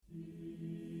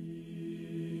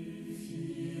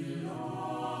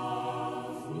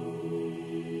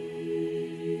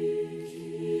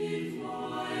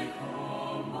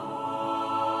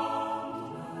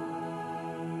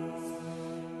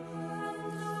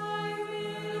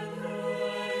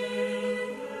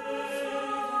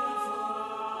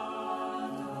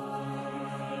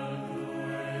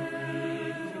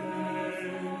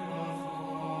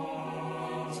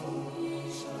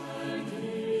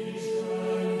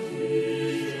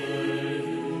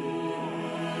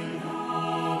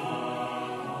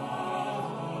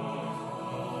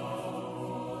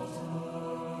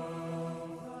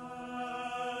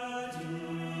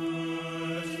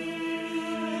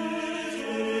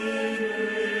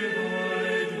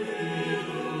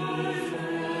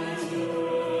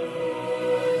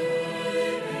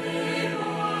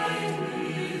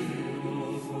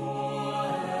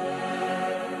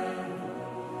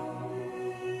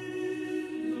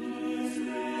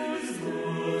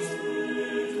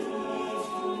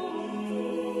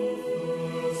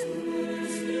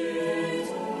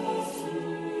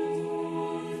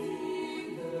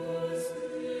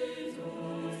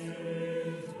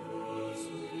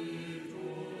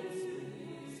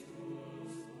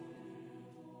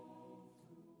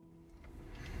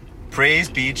Praise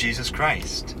be Jesus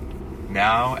Christ,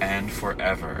 now and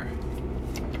forever.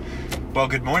 Well,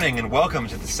 good morning and welcome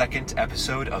to the second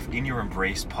episode of In Your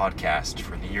Embrace podcast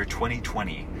for the year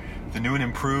 2020. The new and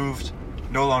improved,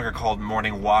 no longer called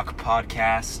Morning Walk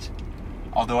podcast.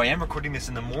 Although I am recording this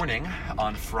in the morning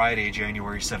on Friday,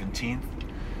 January 17th,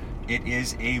 it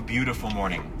is a beautiful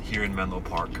morning here in Menlo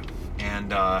Park.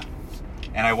 And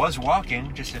I was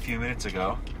walking just a few minutes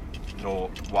ago.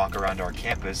 Little walk around our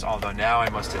campus, although now I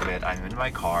must admit I'm in my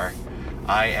car.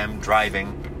 I'm driving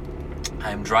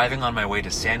on my way to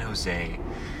San Jose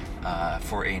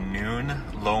for a noon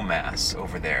low mass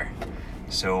over there.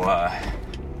 So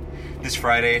this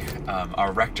Friday,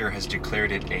 our rector has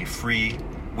declared it a free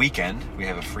weekend. We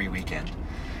have a free weekend.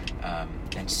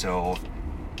 And so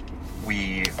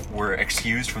we were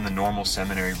excused from the normal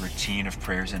seminary routine of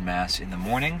prayers and mass in the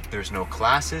morning. There's no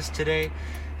classes today.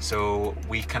 So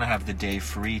we kind of have the day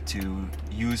free to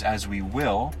use as we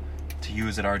will, to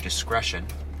use at our discretion.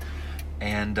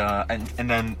 And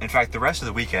then, in fact, the rest of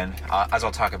the weekend, as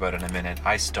I'll talk about in a minute,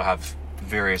 I still have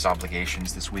various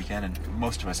obligations this weekend, and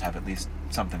most of us have at least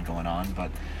something going on. But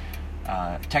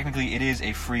technically, it is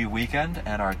a free weekend,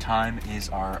 and our time is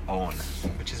our own,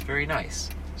 which is very nice.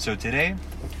 So today,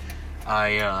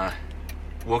 I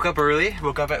woke up early,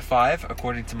 woke up at 5,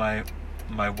 according to my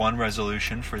one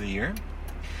resolution for the year.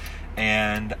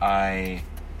 And I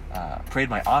prayed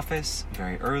my office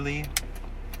very early.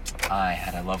 I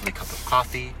had a lovely cup of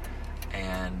coffee,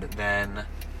 and then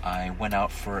I went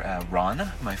out for a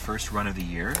run, my first run of the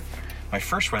year. My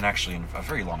first run actually in a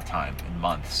very long time, in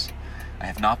months. I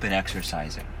have not been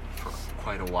exercising for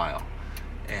quite a while,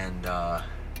 and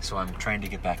so I'm trying to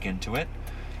get back into it.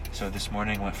 So this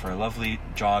morning I went for a lovely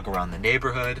jog around the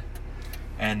neighborhood,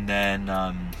 and then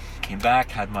came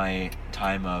back, had my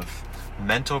time of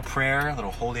mental prayer, a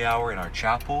little holy hour in our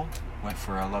chapel. Went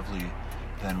for a lovely,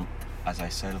 then, as I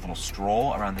said, a little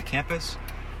stroll around the campus.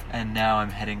 And now I'm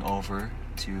heading over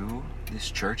to this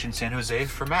church in San Jose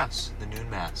for Mass, the noon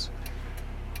Mass.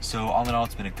 So all in all,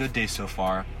 it's been a good day so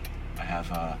far. I have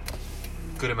a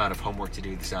good amount of homework to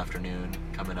do this afternoon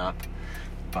coming up.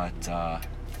 But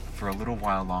for a little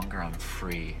while longer, I'm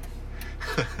free.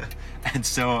 And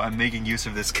so I'm making use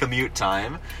of this commute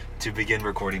time to begin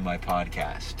recording my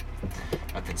podcast.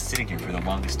 I've been sitting here for the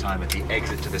longest time at the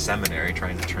exit to the seminary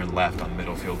trying to turn left on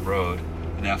Middlefield Road.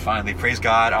 And now finally, praise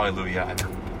God, hallelujah,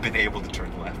 I've been able to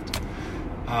turn left.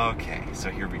 Okay, so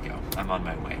here we go. I'm on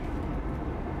my way.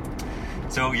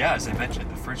 So yeah, as I mentioned,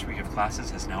 the first week of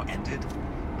classes has now ended.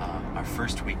 Our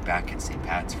first week back at St.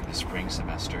 Pat's for the spring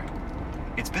semester.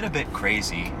 It's been a bit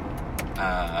crazy,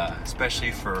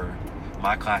 especially for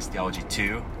my class, Theology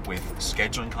 2, with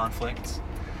scheduling conflicts.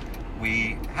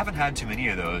 We haven't had too many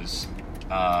of those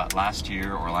last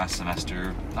year or last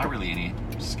semester, not really any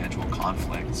schedule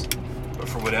conflicts, but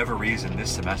for whatever reason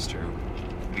this semester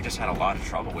we just had a lot of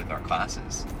trouble with our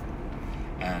classes.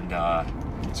 And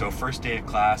so first day of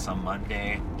class on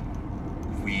Monday,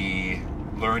 we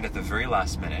learned at the very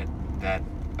last minute that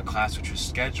a class which was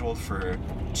scheduled for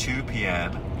 2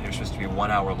 p.m. and it was supposed to be 1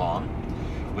 hour long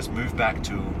was moved back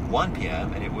to 1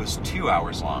 p.m. and it was 2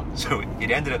 hours long. So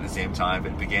it ended at the same time,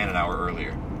 but it began an hour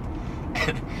earlier.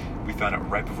 And we found out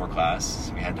right before class,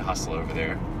 so we had to hustle over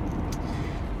there.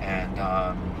 And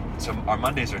so our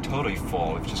Mondays are totally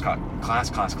full. We've just got class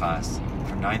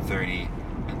from 9:30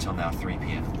 until now 3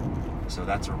 p.m. So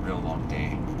that's a real long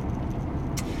day.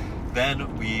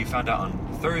 Then we found out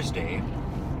on Thursday,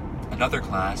 another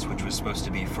class, which was supposed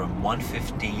to be from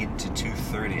 1:15 to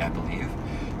 2:30, I believe,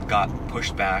 got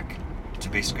pushed back to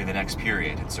basically the next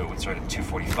period, and so it would start at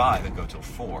 2:45 and go till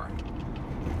 4.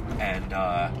 And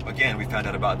again, we found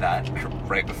out about that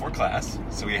right before class,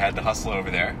 so we had to hustle over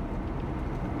there.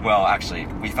 Well, actually,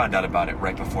 we found out about it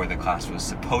right before the class was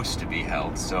supposed to be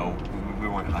held, so we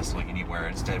weren't hustling anywhere.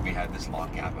 Instead, we had this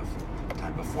long gap of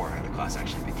time before the class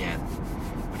actually began,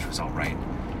 which was all right.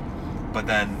 But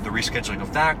then the rescheduling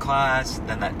of that class,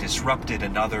 then that disrupted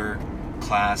another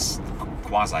class,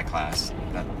 quasi-class,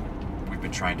 that we've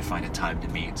been trying to find a time to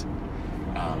meet.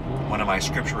 One of my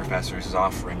scripture professors is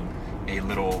offering a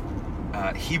little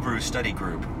Hebrew study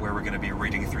group where we're going to be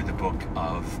reading through the book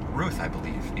of Ruth, I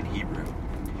believe, in Hebrew.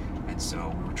 And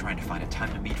so we were trying to find a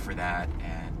time to meet for that,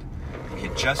 and we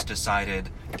had just decided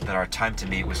that our time to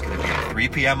meet was going to be at 3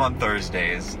 p.m. on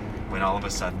Thursdays, when all of a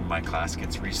sudden my class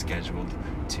gets rescheduled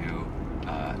to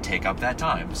take up that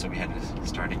time. So we had to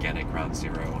start again at ground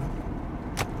zero.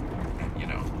 And, you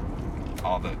know,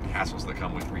 all the hassles that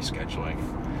come with rescheduling.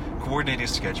 Coordinated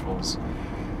schedules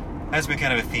has been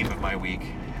kind of a theme of my week.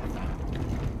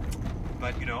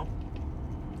 But, you know,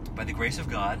 by the grace of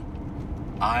God,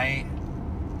 I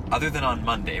other than on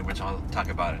Monday, which I'll talk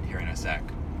about it here in a sec,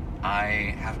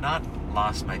 I have not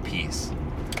lost my peace.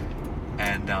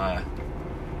 And I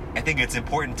think it's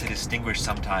important to distinguish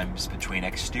sometimes between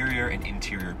exterior and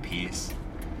interior peace.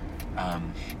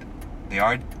 They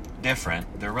are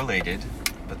different, they're related,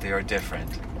 but they are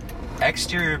different.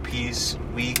 Exterior peace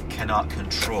we cannot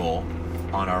control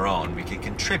on our own. We can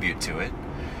contribute to it,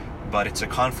 but it's a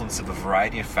confluence of a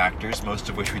variety of factors, most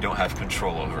of which we don't have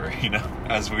control over,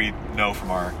 as we know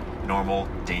from our normal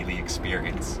daily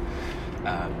experience.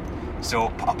 So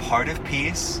a part of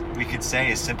peace, we could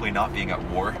say, is simply not being at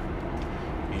war.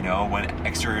 When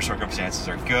exterior circumstances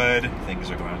are good,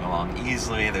 things are going along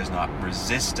easily, there's not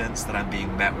resistance that I'm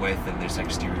being met with, and there's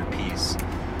exterior peace.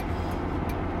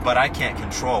 But I can't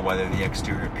control whether the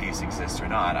exterior peace exists or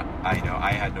not.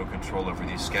 I had no control over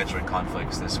these scheduling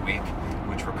conflicts this week,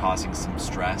 which were causing some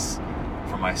stress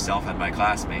for myself and my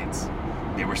classmates.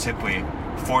 They were simply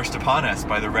forced upon us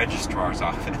by the registrar's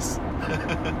office.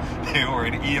 They were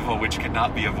an evil which could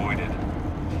not be avoided.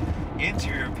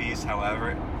 Interior peace,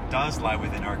 however, does lie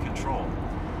within our control.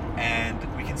 And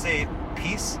we can say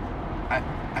peace,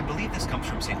 I believe this comes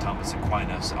from St. Thomas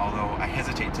Aquinas, although I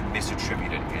hesitate to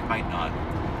misattribute it. It might not.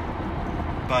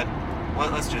 But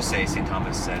let's just say St.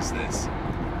 Thomas says this,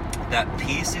 that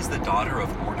peace is the daughter of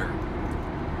order.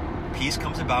 Peace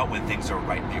comes about when things are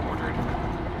rightly ordered.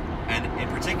 And in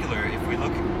particular, if we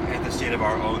look at the state of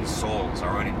our own souls,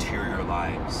 our own interior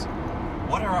lives,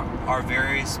 what are our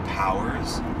various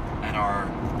powers and our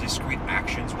discrete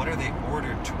actions, what are they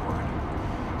ordered toward?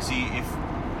 See, if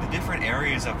the different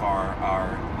areas of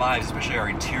our lives, especially our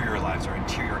interior lives, our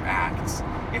interior acts,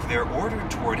 if they're ordered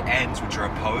toward ends which are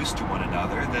opposed to one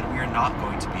another, then we are not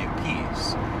going to be at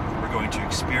peace. We're going to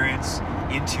experience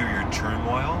interior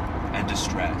turmoil and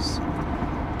distress.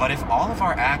 But if all of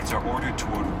our acts are ordered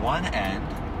toward one end,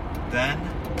 then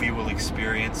we will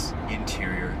experience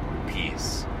interior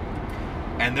peace.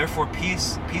 And therefore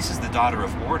peace is the daughter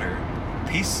of order.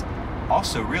 Peace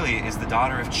also really is the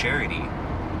daughter of charity.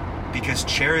 Because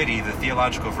charity, the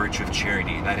theological virtue of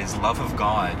charity, that is love of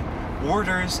God,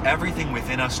 orders everything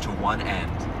within us to one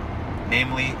end,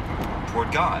 namely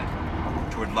toward God,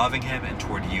 toward loving Him and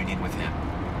toward union with Him.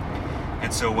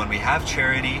 And so when we have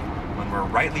charity, when we're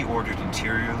rightly ordered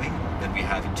interiorly, then we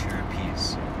have interior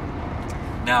peace.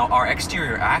 Now, our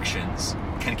exterior actions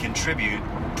can contribute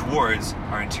towards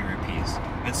our interior peace.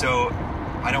 And so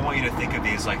I don't want you to think of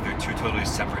these like they're two totally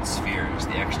separate spheres,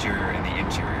 the exterior and the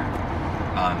interior.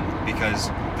 Because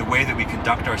the way that we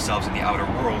conduct ourselves in the outer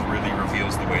world really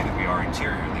reveals the way that we are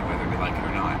interiorly, whether we like it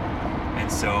or not.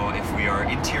 And so if we are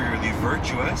interiorly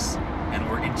virtuous and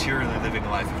we're interiorly living a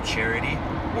life of charity,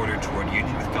 ordered toward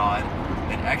union with God,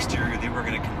 then exteriorly we're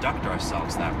going to conduct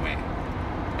ourselves that way.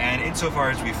 And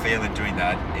insofar as we fail in doing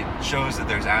that, it shows that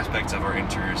there's aspects of our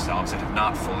interior selves that have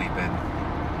not fully been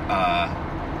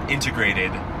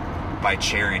integrated by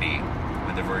charity,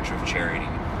 with the virtue of charity.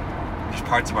 There's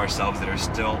parts of ourselves that are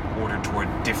still ordered toward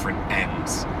different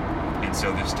ends. And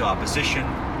so there's still opposition,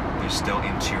 there's still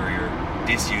interior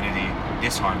disunity,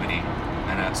 disharmony,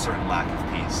 and a certain lack of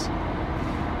peace.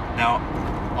 Now,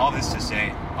 all this to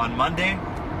say, on Monday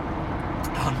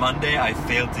I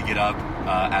failed to get up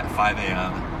at 5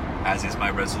 a.m., as is my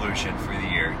resolution for the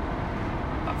year.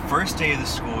 First day of the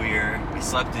school year, I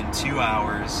slept in 2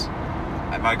 hours.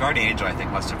 My guardian angel, I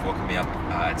think, must have woken me up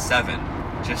at 7,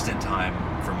 just in time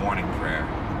for morning prayer.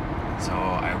 So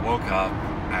I woke up,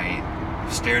 I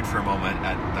stared for a moment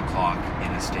at the clock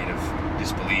in a state of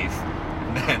disbelief,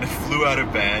 and then flew out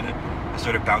of bed. I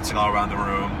started bouncing all around the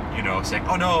room, saying,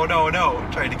 "Oh no, no, no,"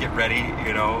 trying to get ready,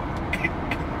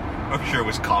 I'm sure it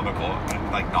was comical,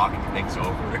 like knocking things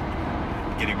over,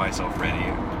 getting myself ready.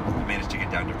 I managed to get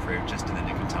down to prayer just in the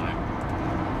nick of time.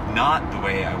 Not the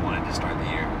way I wanted to start the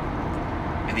year.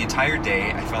 And the entire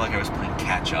day, I felt like I was playing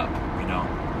catch up,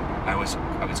 I was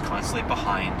constantly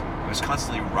behind. I was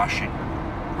constantly rushing,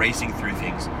 racing through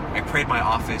things. I prayed my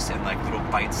office in like little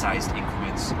bite-sized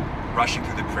increments, rushing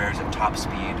through the prayers at top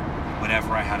speed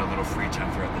whenever I had a little free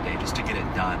time throughout the day, just to get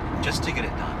it done.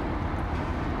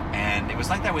 And it was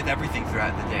like that with everything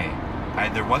throughout the day.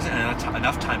 There wasn't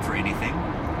enough time for anything.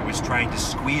 I was trying to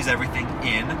squeeze everything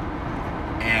in,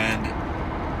 and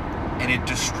it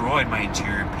destroyed my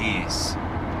interior peace.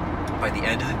 By the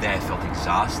end of the day, I felt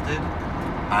exhausted.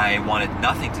 I wanted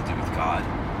nothing to do with God,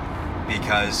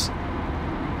 because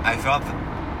I felt that,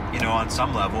 on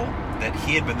some level, that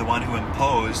He had been the one who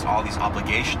imposed all these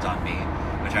obligations on me,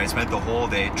 which I spent the whole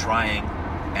day trying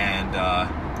and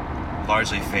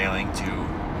largely failing to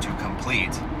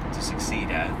complete, to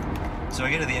succeed at. So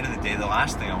again, at the end of the day, the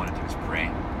last thing I want to do is pray.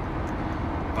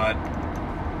 But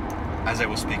as I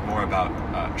will speak more about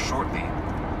shortly,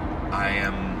 I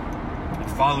am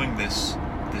following this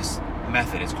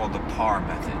method. It's called the PAR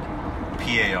method,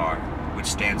 PAR, which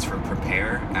stands for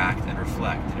prepare, act, and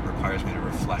reflect. And it requires me to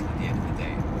reflect at the end of the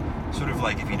day. Sort of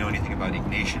like if you know anything about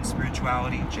Ignatian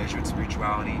spirituality, Jesuit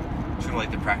spirituality, sort of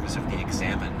like the practice of the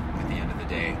examen at the end of the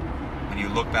day. When you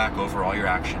look back over all your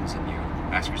actions and you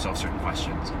ask yourself certain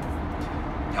questions,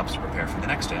 it helps to prepare for the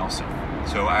next day also.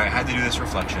 So I had to do this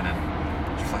reflection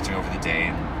and reflecting over the day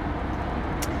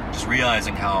and just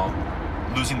realizing how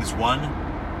losing this one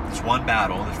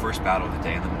battle, the first battle of the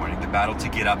day in the morning, the battle to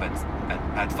get up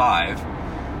at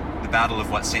 5, the battle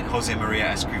of what Saint Jose Maria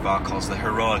Escrivá calls the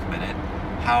heroic minute,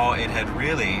 how it had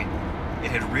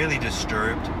really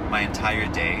disturbed my entire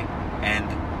day, and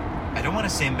I don't want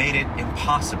to say made it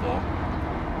impossible,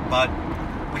 but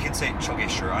we can say, okay,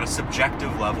 sure, on a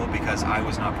subjective level, because I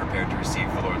was not prepared to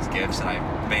receive the Lord's gifts, and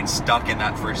I remained stuck in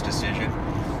that first decision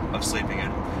of sleeping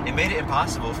in. It made it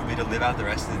impossible for me to live out the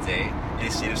rest of the day in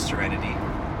a state of serenity,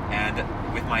 and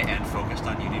with my end focused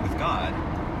on union with God.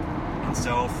 And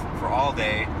so, for all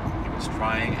day, it was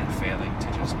trying and failing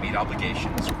to just meet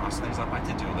obligations, cross things off my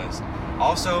to-do list.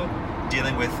 Also,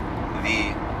 dealing with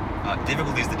the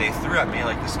difficulties the day threw at me,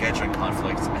 like the scheduling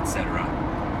conflicts, etc.,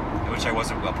 which I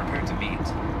wasn't well prepared to meet.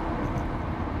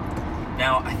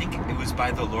 Now, I think it was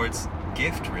by the Lord's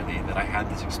gift, really, that I had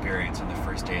this experience on the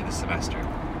first day of the semester,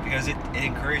 because it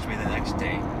encouraged me the next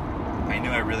day. I knew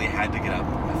I really had to get up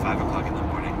at 5 o'clock in the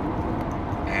morning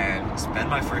and spend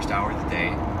my first hour of the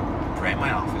day, pray in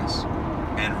my office,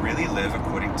 and really live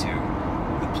according to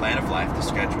the plan of life, the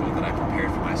schedule that I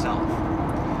prepared for myself.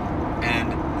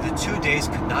 And the 2 days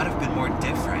could not have been more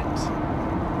different.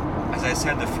 As I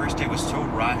said, the first day was so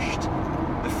rushed.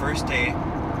 The first day,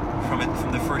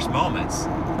 from the first moments,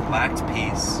 lacked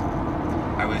peace.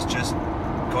 I was just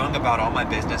going about all my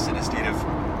business in a state of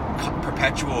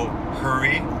perpetual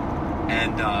hurry.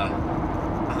 And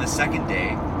on the second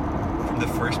day, from the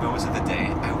first moments of the day,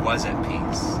 I was at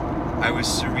peace. I was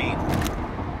serene.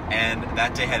 And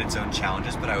that day had its own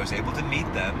challenges, but I was able to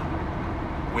meet them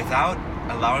without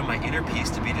allowing my inner peace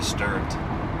to be disturbed,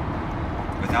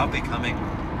 without becoming,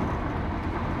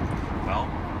 well,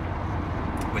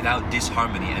 without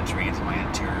disharmony entering into my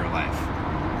interior life,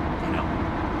 you know?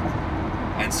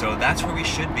 And so that's where we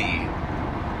should be.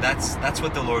 That's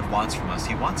what the Lord wants from us.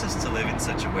 He wants us to live in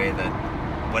such a way that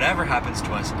whatever happens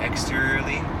to us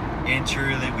exteriorly,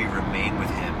 interiorly, we remain with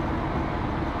Him.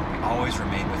 We always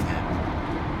remain with Him.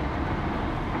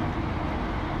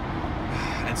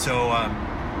 And so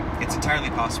it's entirely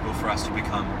possible for us to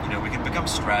become, we can become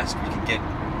stressed,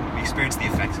 we experience the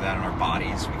effects of that on our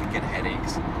bodies, we can get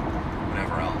headaches,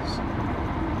 whatever else.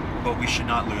 But we should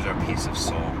not lose our peace of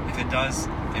soul. If it does,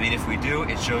 if we do,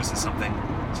 it shows that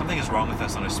something is wrong with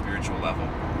us on a spiritual level.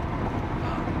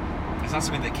 It's not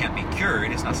something that can't be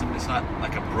cured. It's not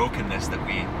like a brokenness that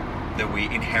we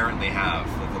inherently have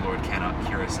that the Lord cannot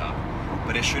cure us of.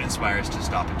 But it should inspire us to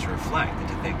stop and to reflect and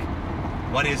to think,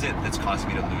 what is it that's causing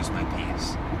me to lose my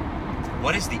peace?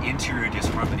 What is the interior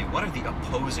disharmony? What are the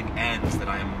opposing ends that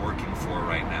I am working for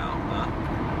right now?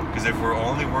 Because if we're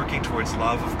only working towards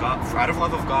love of God, out of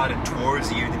love of God and towards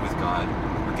the union with God,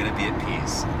 we're going to be at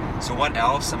peace. So what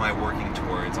else am I working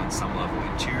towards on some level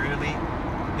interiorly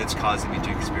that's causing me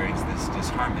to experience this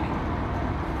disharmony?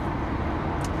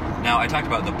 Now, I talked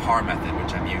about the PAR method,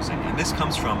 which I'm using, and this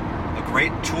comes from a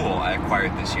great tool I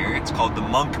acquired this year. It's called the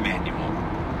Monk Manual,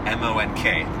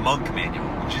 M-O-N-K, Monk Manual,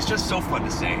 which is just so fun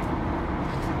to say.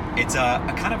 It's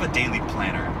a kind of a daily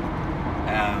planner,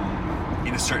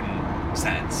 in a certain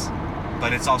sense,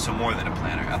 but it's also more than a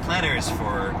planner. A planner is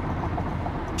for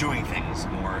doing things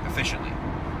more efficiently,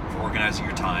 for organizing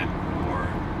your time more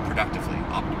productively,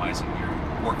 optimizing your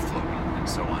workflow, and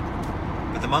so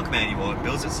on. But the Monk Manual, it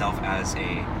builds itself as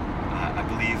I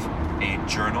believe, a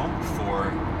journal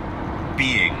for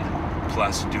being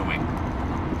plus doing.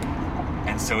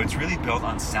 And so it's really built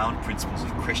on sound principles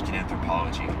of Christian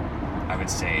anthropology, I would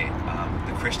say,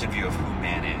 the Christian view of who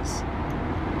man is.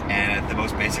 And at the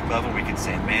most basic level, we can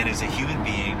say man is a human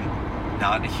being,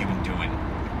 not a human doing.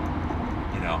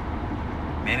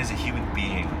 Man is a human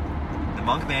being. The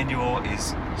Monk Manual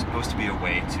is supposed to be a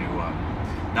way to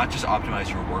not just optimize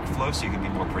your workflow so you can be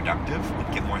more productive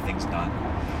and get more things done,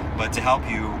 but to help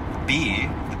you be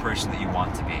the person that you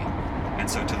want to be. And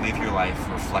so to live your life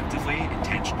reflectively,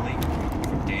 intentionally,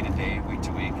 from day to day, week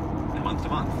to week, and month to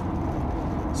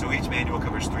month. So each manual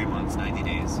covers 3 months, 90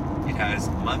 days. It has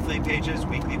monthly pages,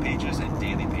 weekly pages, and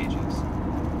daily pages.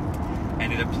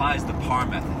 And it applies the PAR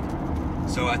method.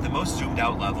 So at the most zoomed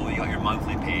out level, you got your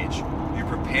monthly page. You're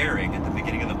preparing at the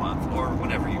beginning of the month, or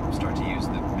whenever you start to use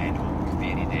the manual, be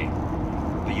any day.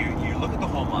 But you look at the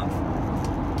whole month.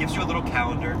 It gives you a little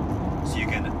calendar, so you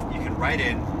can write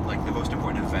in like the most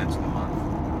important events of the month.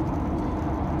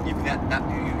 You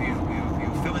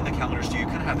fill in the calendar so you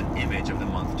kind of have an image of the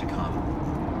month to come.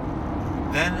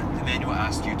 Then the manual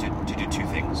asks you to do two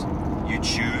things. You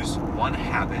choose one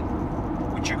habit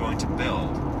which you're going to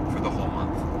build for the whole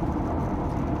month.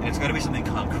 And it's got to be something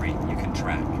concrete you can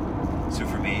track. So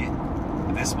for me,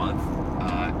 this month,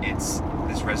 it's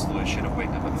this resolution of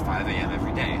waking up at 5 a.m.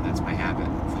 every day. That's my habit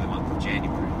for the month of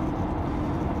January.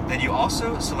 Then you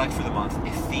also select for the month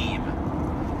a theme.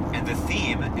 And the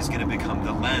theme is going to become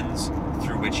the lens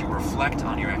through which you reflect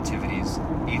on your activities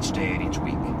each day and each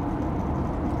week.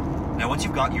 Now, once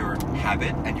you've got your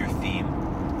habit and your theme,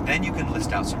 then you can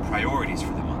list out some priorities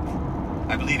for the month.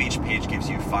 I believe each page gives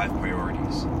you 5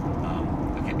 priorities.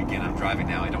 Again, I'm driving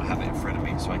now. I don't have it in front of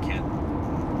me, so I can't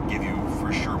give you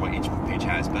for sure what each page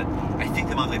has. But I think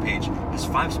the monthly page has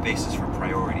 5 spaces for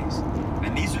priorities.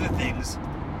 And these are the things,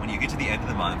 when you get to the end of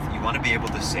the month, you want to be able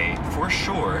to say, for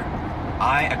sure,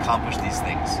 I accomplished these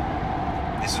things.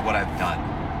 This is what I've done.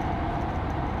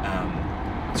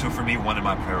 So for me, one of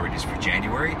my priorities for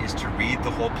January is to read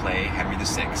the whole play Henry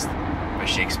VI by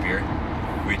Shakespeare,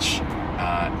 which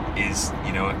is,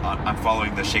 I'm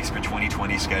following the Shakespeare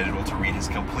 2020 schedule to read his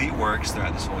complete works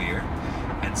throughout this whole year.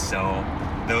 And so,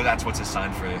 though that's what's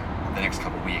assigned for the next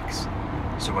couple weeks.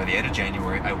 So by the end of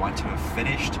January, I want to have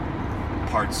finished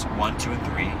parts 1, 2, and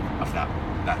 3 of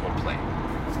that whole play.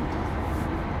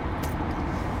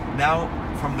 Now,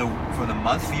 from the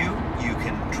month view, you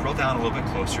can drill down a little bit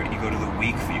closer and you go to the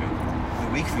week view.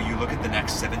 The week view, you look at the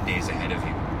next 7 days ahead of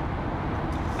you.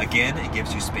 Again, it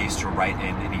gives you space to write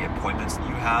in any appointments that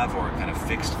you have or kind of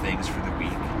fixed things for the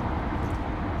week.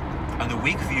 On the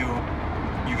week view,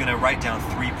 you're going to write down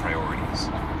 3 priorities.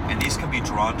 And these can be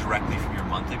drawn directly from your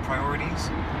monthly priorities,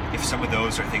 if some of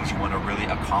those are things you want to really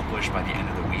accomplish by the end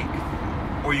of the week.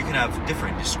 Or you can have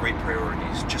different, discrete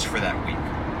priorities just for that week.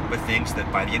 But things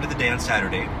that by the end of the day on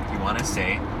Saturday, you want to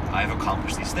say, I've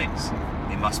accomplished these things.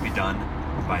 They must be done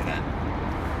by then.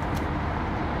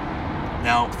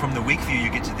 Now, from the week view, you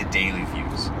get to the daily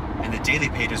views. And the daily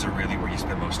pages are really where you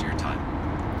spend most of your time.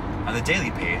 On the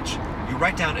daily page, you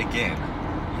write down again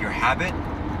your habit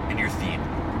and your theme.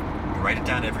 You write it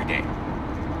down every day.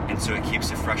 And so it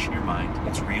keeps it fresh in your mind.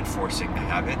 It's reinforcing the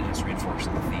habit and it's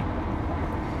reinforcing the theme.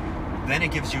 Then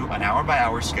it gives you an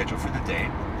hour-by-hour schedule for the day.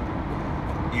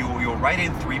 You'll write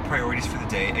in 3 priorities for the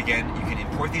day. Again, you can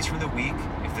import these from the week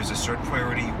if there's a certain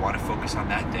priority you want to focus on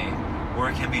that day, or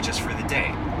it can be just for the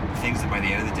day, things that by the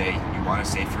end of the day you want to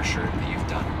say for sure that you've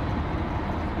done.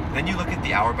 Then you look at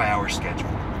the hour-by-hour schedule.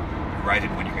 You write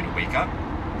in when you're going to wake up,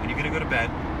 when you're going to go to bed.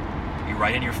 You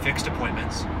write in your fixed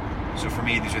appointments. So for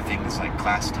me, these are things like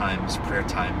class times, prayer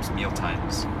times, meal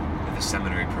times that the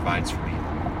seminary provides for me.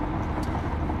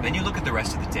 Then you look at the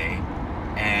rest of the day,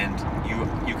 and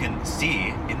you can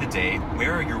see in the day,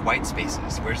 where are your white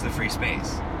spaces? Where's the free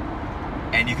space?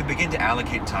 And you can begin to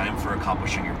allocate time for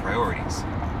accomplishing your priorities.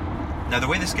 Now, the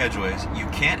way the schedule is, you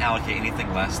can't allocate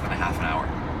anything less than a half an hour.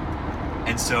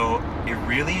 And so it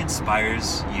really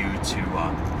inspires you to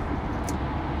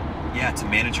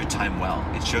manage your time well.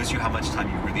 It shows you how much time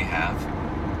you really have.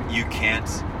 You can't,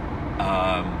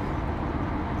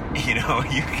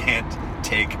 you can't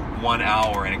take 1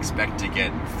 hour and expect to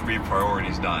get 3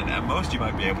 priorities done. At most, you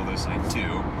might be able to assign 2,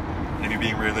 and if you're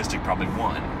being realistic, probably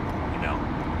 1.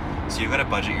 So you've got to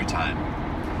budget your time.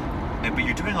 But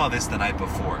you're doing all this the night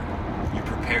before. You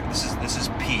prepare. This is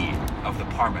P of the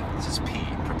Parmen. This is P,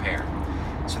 prepare.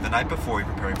 So the night before, you're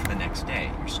preparing for the next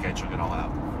day. You're scheduling it all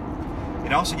out.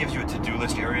 It also gives you a to-do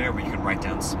list area where you can write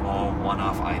down small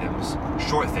one-off items,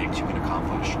 short things you can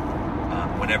accomplish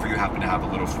whenever you happen to have a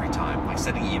little free time, like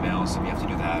sending emails if you have to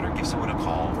do that, or give someone a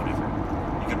call, whatever.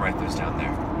 You can write those down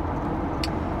there.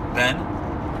 Then,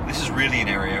 this is really an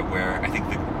area where I think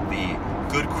the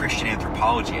good Christian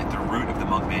anthropology at the root of the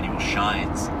monk manual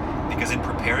shines, because in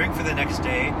preparing for the next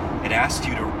day, it asks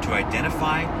you to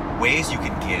identify ways you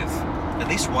can give, at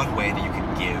least one way that you can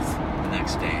give the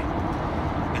next day.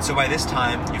 And so by this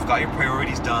time, you've got your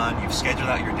priorities done, you've scheduled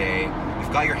out your day,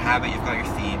 you've got your habit, you've got your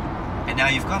theme, and now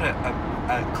you've got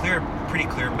a pretty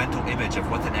clear mental image of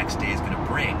what the next day is going to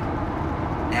bring.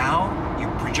 Now, you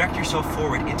project yourself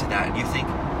forward into that and you think,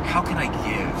 how can I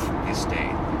give this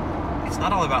day? It's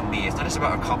not all about me. It's not just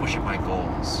about accomplishing my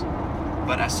goals.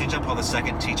 But as St. John Paul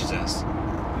II teaches us,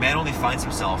 man only finds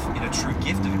himself in a true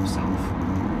gift of himself.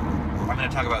 I'm going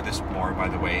to talk about this more, by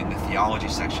the way, in the theology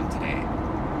section today.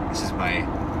 This is my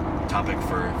topic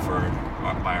for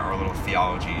our little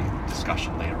theology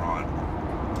discussion later on.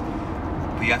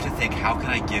 But you have to think, how can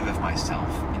I give of myself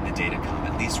in the day to come?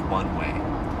 At least one way.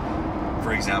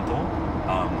 For example,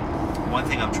 one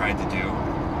thing I'm trying to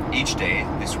do each day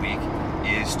this week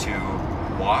is to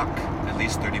walk at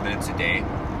least 30 minutes a day.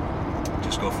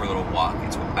 Just go for a little walk.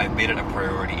 I've made it a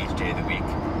priority each day of the week.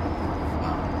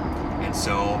 And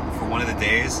so for one of the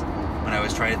days, when I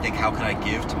was trying to think, how can I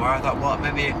give tomorrow, I thought, well,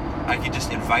 maybe I could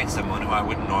just invite someone who I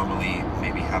wouldn't normally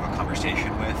maybe have a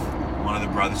conversation with, one of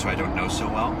the brothers who I don't know so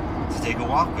well, to take a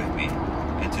walk with me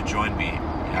and to join me.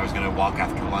 I was going to walk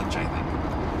after lunch, I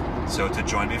think. So to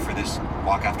join me for this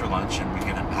walk after lunch, and we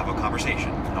can have a conversation,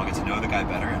 and I'll get to know the guy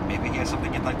better, and maybe he has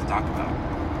something he'd like to talk about.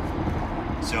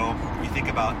 So you think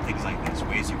about things like this,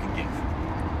 ways you can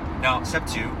give. Now, step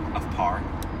 2 of PAR,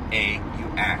 A,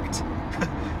 you act.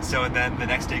 So then the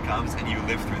next day comes and you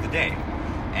live through the day.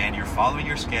 And you're following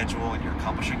your schedule, and you're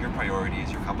accomplishing your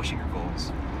priorities, you're accomplishing your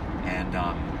goals. And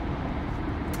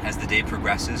as the day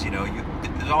progresses,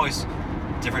 there's always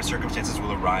different circumstances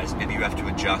will arise. Maybe you have to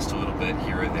adjust a little bit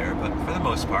here or there, but for the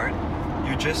most part,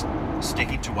 you're just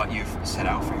sticking to what you've set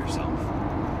out for yourself.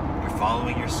 You're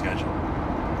following your schedule.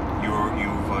 You're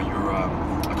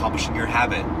accomplishing your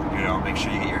habit. Make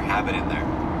sure you get your habit in there.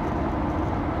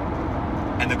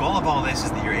 And the goal of all this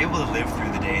is that you're able to live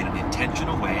through the day in an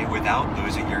intentional way without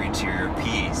losing your interior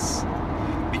peace.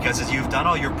 Because as you've done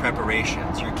all your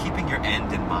preparations, you're keeping your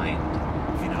end in mind.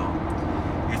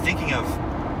 You're thinking of,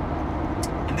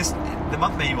 and the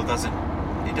monk manual doesn't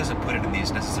put it in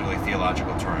these necessarily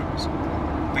theological terms,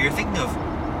 but you're thinking of,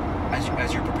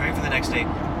 as you're preparing for the next day,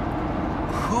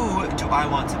 who do I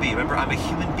want to be? Remember, I'm a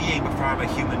human being before I'm a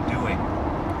human doing.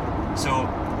 So,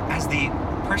 as the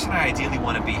person I ideally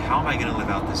want to be, how am I going to live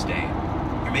out this day?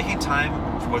 You're making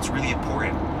time for what's really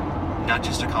important, not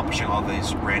just accomplishing all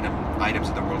these random items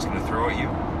that the world's going to throw at you,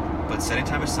 but setting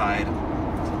time aside,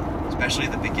 especially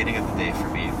at the beginning of the day for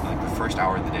me, like the first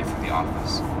hour of the day from the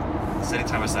office, setting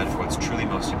time aside for what's truly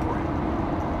most important.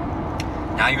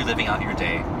 Now you're living out your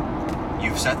day.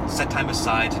 You've set time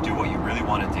aside to do what you really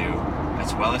want to do,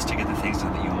 as well as to get the things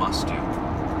done that you must do.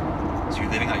 So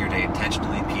you're living out your day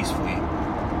intentionally, peacefully.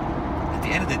 At the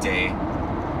end of the day,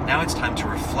 now it's time to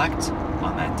reflect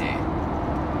on that day.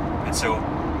 And so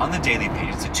on the daily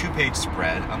page, it's a 2-page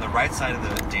spread. On the right side of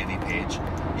the daily page,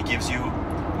 it gives you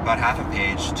about half a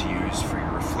page to use for your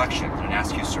reflection, and it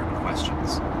asks you certain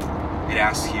questions. It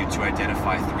asks you to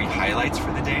identify 3 highlights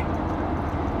for the day.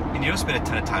 And you don't spend a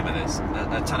ton of time on this.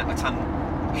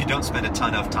 You don't spend a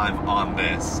ton of time on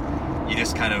this. You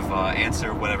just kind of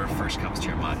answer whatever first comes to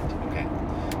your mind, okay?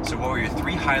 So what were your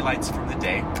 3 highlights from the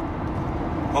day?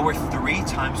 What were 3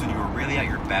 times when you were really at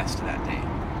your best that day?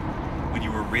 When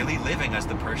you were really living as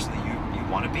the person that you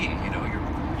want to be,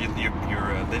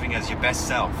 you're living as your best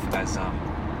self,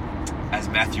 as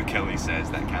Matthew Kelly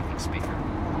says, that Catholic speaker.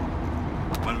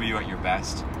 When were you at your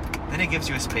best? Then it gives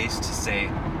you a space to say,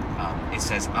 it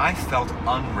says, I felt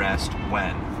unrest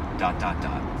when, ...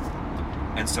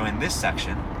 And so in this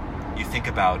section, you think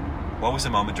about, what was a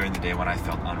moment during the day when I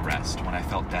felt unrest, when I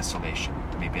felt desolation?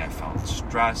 Maybe I felt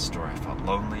stressed, or I felt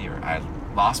lonely, or I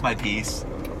lost my peace.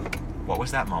 What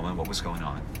was that moment? What was going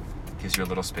on? Gives you a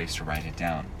little space to write it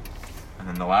down. And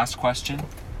then the last question,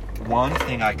 one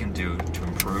thing I can do to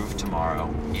improve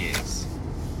tomorrow is,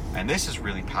 and this is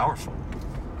really powerful.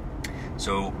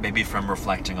 So maybe from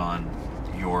reflecting on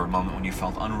your moment when you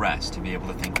felt unrest, to be able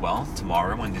to think, well,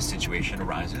 tomorrow when this situation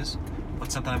arises,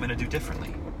 what's something I'm going to do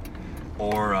differently?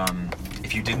 Or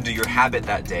if you didn't do your habit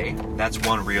that day, that's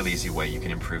one real easy way you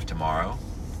can improve tomorrow.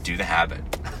 Do the habit.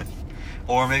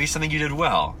 Or maybe something you did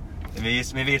well. Maybe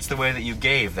it's the way that you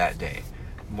gave that day.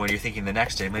 When you're thinking the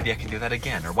next day, maybe I can do that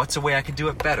again. Or what's a way I can do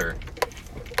it better?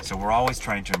 So we're always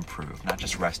trying to improve, not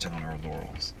just resting on our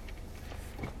laurels.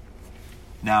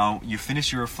 Now, you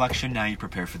finish your reflection, now you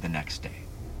prepare for the next day.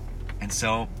 And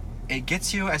so it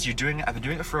gets you, as you're doing it, I've been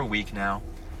doing it for a week now,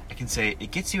 I can say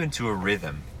it gets you into a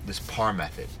rhythm, this PAR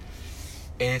method.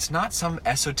 And it's not some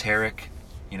esoteric,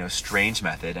 strange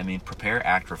method. I mean, prepare,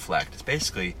 act, reflect. It's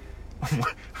basically,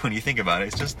 when you think about it,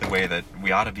 it's just the way that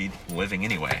we ought to be living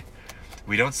anyway.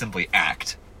 We don't simply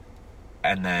act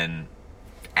and then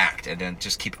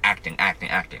just keep acting.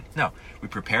 No, we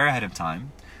prepare ahead of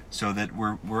time so that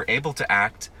we're able to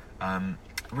act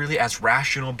really as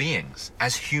rational beings,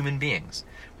 as human beings.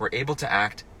 We're able to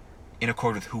act in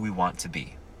accord with who we want to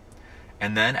be.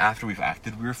 And then after we've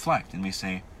acted, we reflect and we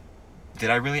say, did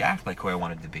I really act like who I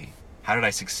wanted to be? How did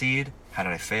I succeed? How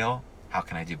did I fail? How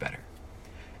can I do better?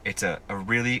 It's a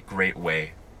really great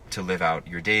way to live out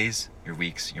your days, your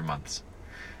weeks, your months.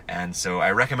 And so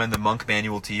I recommend the Monk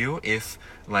Manual to you if,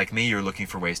 like me, you're looking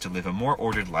for ways to live a more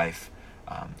ordered life,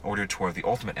 ordered toward the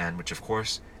ultimate end, which of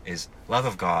course is love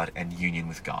of God and union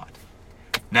with God.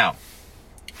 Now,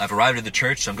 I've arrived at the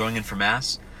church, so I'm going in for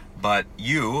Mass, but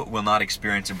you will not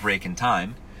experience a break in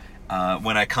time.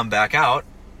 When I come back out,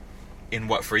 in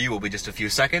what for you will be just a few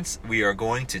seconds, we are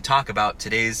going to talk about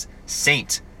today's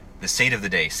saint, the saint of the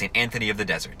day, St. Anthony of the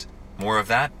Desert. More of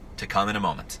that to come in a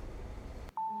moment.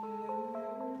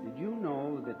 Did you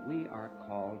know that we are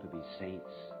called to be saints?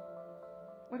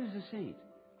 What is a saint?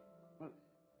 Well,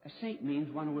 a saint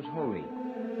means one who is holy.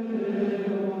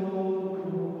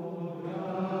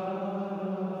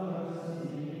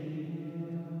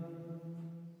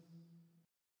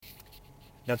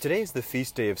 Now today is the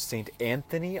feast day of St.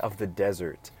 Anthony of the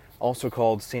Desert, also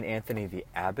called St. Anthony the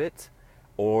Abbot,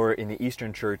 or in the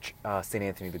Eastern Church, St.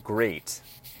 Anthony the Great.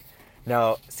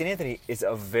 Now, St. Anthony is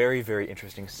a very, very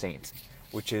interesting saint,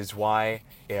 which is why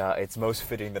it's most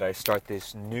fitting that I start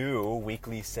this new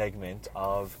weekly segment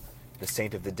of the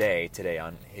Saint of the Day today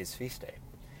on his feast day.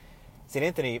 St.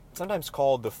 Anthony, sometimes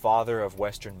called the father of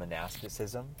Western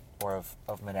monasticism, or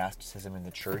of monasticism in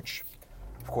the Church.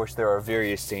 Of course, there are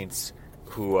various saints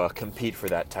who compete for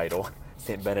that title.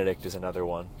 St. Benedict is another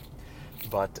one.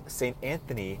 But St.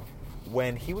 Anthony,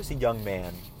 when he was a young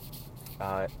man,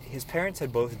 his parents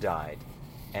had both died,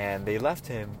 and they left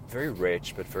him very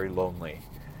rich but very lonely.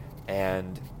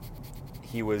 And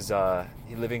he was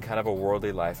living kind of a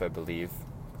worldly life, I believe,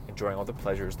 enjoying all the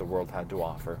pleasures the world had to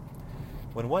offer,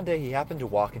 when one day he happened to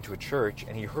walk into a church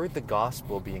and he heard the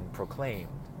gospel being proclaimed.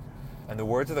 And the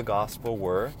words of the gospel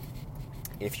were,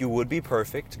 "If you would be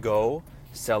perfect, go,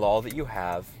 sell all that you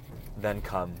have, then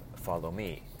come, follow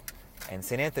me." And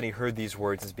St. Anthony heard these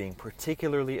words as being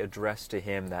particularly addressed to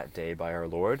him that day by our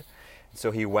Lord.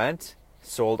 So he went,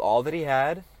 sold all that he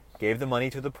had, gave the money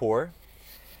to the poor.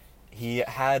 He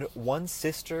had one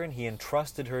sister, and he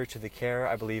entrusted her to the care,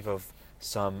 I believe, of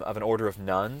an order of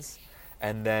nuns.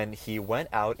 And then he went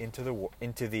out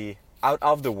out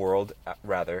of the world,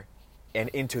 and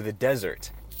into the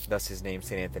desert. Thus his name,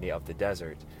 St. Anthony of the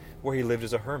Desert, where he lived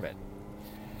as a hermit.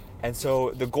 And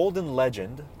so the Golden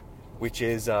Legend, which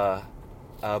is a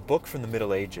book from the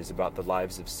Middle Ages about the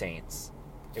lives of saints.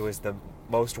 It was the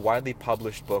most widely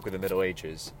published book of the Middle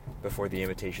Ages before the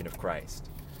Imitation of Christ.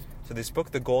 So this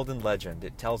book, The Golden Legend,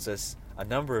 it tells us a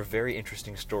number of very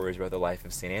interesting stories about the life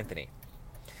of St. Anthony.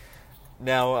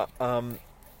 Now, a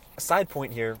side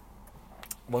point here,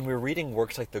 when we're reading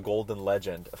works like The Golden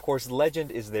Legend, of course,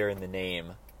 legend is there in the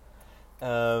name.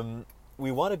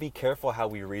 We want to be careful how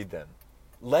we read them.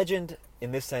 Legend,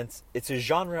 in this sense, it's a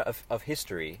genre of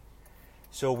history,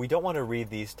 so we don't want to read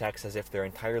these texts as if they're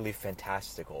entirely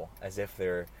fantastical, as if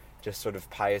they're just sort of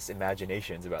pious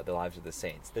imaginations about the lives of the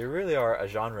saints. They really are a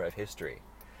genre of history.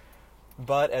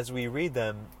 But as we read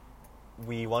them,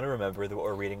 we want to remember that what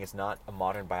we're reading is not a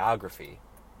modern biography,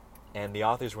 and the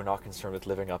authors were not concerned with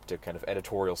living up to kind of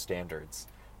editorial standards,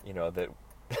 that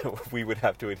we would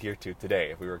have to adhere to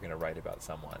today if we were going to write about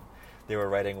someone. They were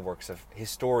writing works of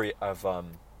history, of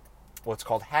what's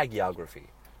called hagiography,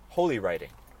 holy writing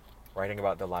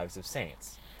about the lives of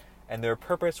saints. And their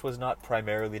purpose was not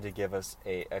primarily to give us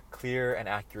a clear and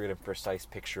accurate and precise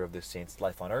picture of the saint's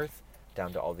life on earth,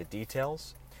 down to all the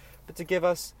details, but to give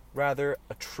us, rather,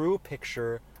 a true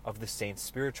picture of the saint's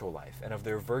spiritual life and of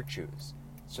their virtues,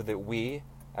 so that we,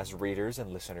 as readers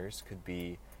and listeners, could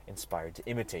be inspired to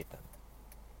imitate them.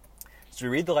 So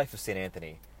we read the life of St.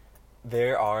 Anthony.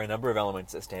 There are a number of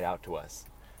elements that stand out to us.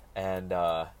 And,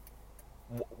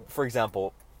 for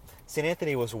example, St.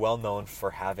 Anthony was well known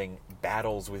for having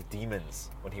battles with demons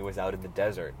when he was out in the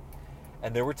desert.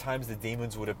 And there were times the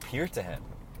demons would appear to him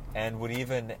and would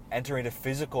even enter into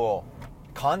physical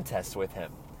contests with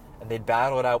him. And they'd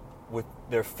battle it out with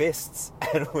their fists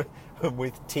and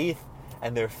with teeth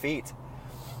and their feet.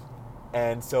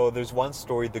 And so there's one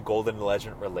story the Golden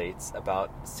Legend relates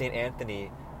about St.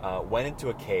 Anthony went into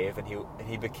a cave, and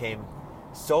he became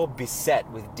so beset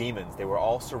with demons. They were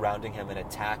all surrounding him and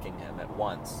attacking him at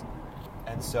once.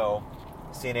 And so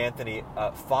St. Anthony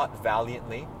fought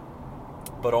valiantly,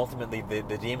 but ultimately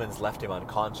the demons left him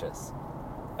unconscious.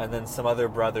 And then some other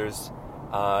brothers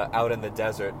out in the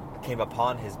desert came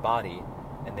upon his body,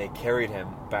 and they carried him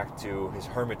back to his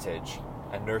hermitage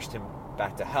and nursed him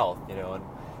back to health, and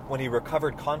when he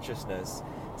recovered consciousness,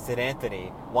 St.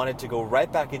 Anthony wanted to go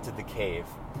right back into the cave,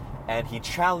 and he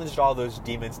challenged all those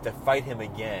demons to fight him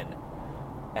again,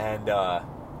 and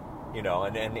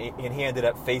he ended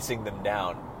up facing them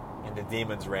down, and the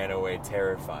demons ran away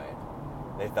terrified.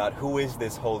 They thought, who is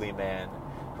this holy man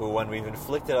who, when we've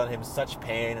inflicted on him such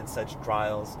pain and such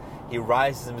trials, he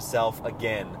rises himself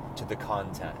again to the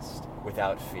contest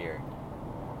without fear?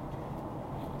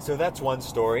 So that's one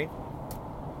story.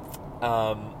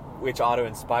 which ought to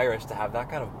inspire us to have that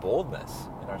kind of boldness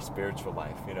in our spiritual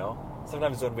life, you know?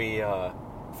 Sometimes when we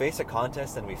face a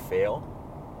contest and we fail,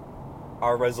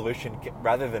 our resolution,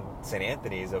 rather than St.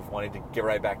 Anthony's of wanting to get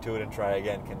right back to it and try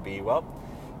again, can be, well,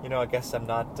 you know, I guess I'm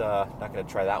not going to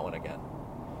try that one again.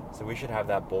 So we should have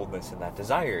that boldness and that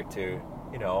desire to,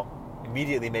 you know,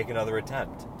 immediately make another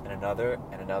attempt, and another,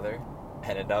 and another,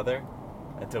 and another,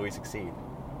 until we succeed.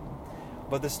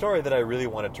 But the story that I really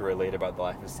wanted to relate about the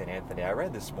life of St. Anthony, I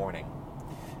read this morning,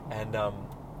 and I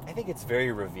think it's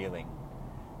very revealing,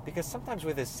 because sometimes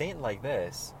with a saint like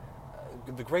this,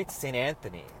 the great St.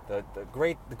 Anthony, the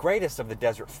greatest of the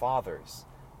Desert Fathers,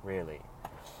 really,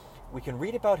 we can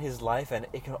read about his life and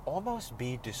it can almost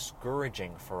be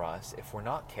discouraging for us if we're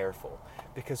not careful,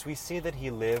 because we see that he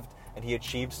lived and he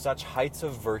achieved such heights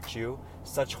of virtue,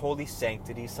 such holy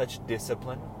sanctity, such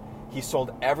discipline. He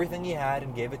sold everything he had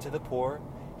and gave it to the poor.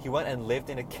 He went and lived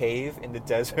in a cave in the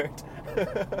desert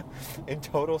in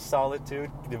total solitude,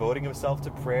 devoting himself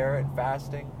to prayer and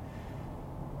fasting.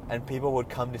 And people would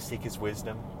come to seek his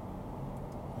wisdom.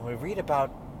 When we read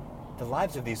about the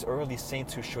lives of these early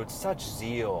saints who showed such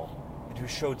zeal and who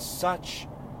showed such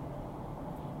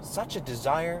a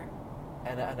desire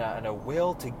and a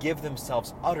will to give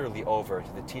themselves utterly over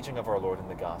to the teaching of our Lord in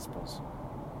the Gospels,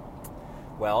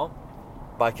 well,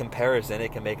 by comparison,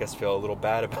 it can make us feel a little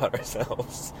bad about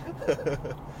ourselves.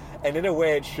 And in a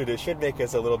way, it should make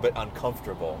us a little bit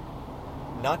uncomfortable.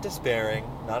 Not despairing,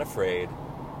 not afraid,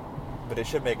 but it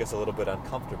should make us a little bit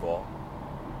uncomfortable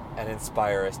and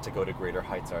inspire us to go to greater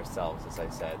heights ourselves, as I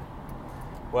said.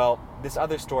 Well, this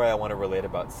other story I want to relate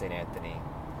about St. Anthony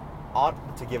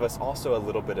ought to give us also a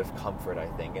little bit of comfort, I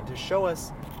think, and to show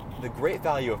us the great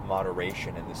value of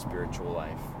moderation in the spiritual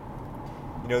life.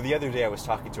 You know, the other day I was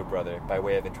talking to a brother, by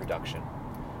way of introduction.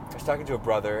 I was talking to a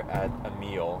brother at a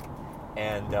meal,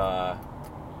 and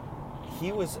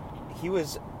he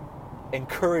was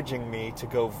encouraging me to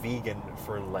go vegan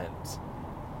for Lent.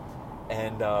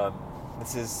 And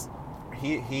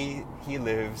he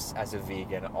lives as a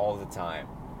vegan all the time.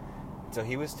 So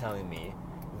he was telling me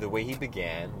the way he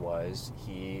began was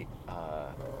he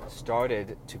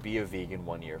started to be a vegan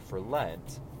one year for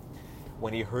Lent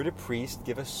when he heard a priest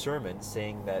give a sermon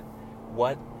saying that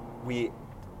the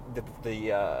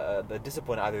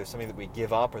discipline, either something that we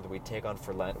give up or that we take on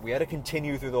for Lent, we had to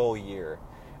continue through the whole year.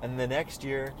 And the next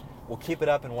year, we'll keep it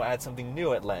up and we'll add something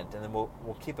new at Lent, and then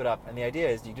we'll keep it up. And the idea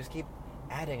is you just keep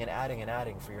adding and adding and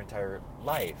adding for your entire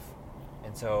life.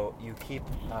 And so you keep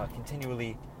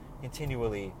continually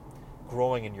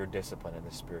growing in your discipline in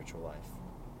the spiritual life.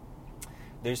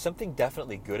 There's something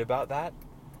definitely good about that.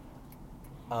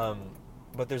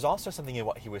 But there's also something in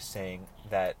what he was saying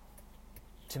that,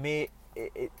 to me,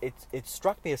 it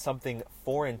struck me as something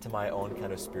foreign to my own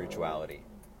kind of spirituality.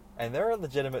 And there are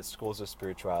legitimate schools of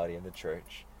spirituality in the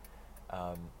church.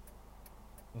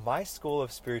 My school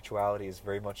of spirituality is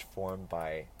very much formed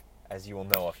by, as you will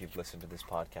know if you've listened to this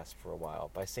podcast for a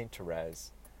while, by Saint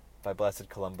Therese, by Blessed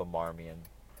Columba Marmion.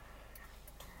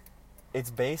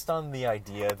 It's based on the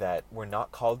idea that we're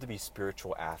not called to be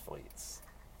spiritual athletes,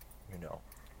 you know.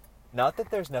 Not that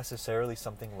there's necessarily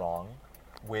something wrong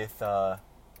with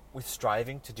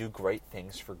striving to do great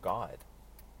things for God,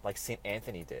 like St.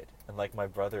 Anthony did, and like my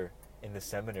brother in the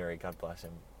seminary, God bless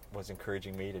him, was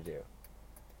encouraging me to do.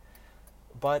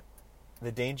 But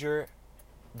the danger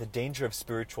of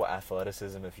spiritual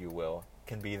athleticism, if you will,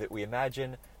 can be that we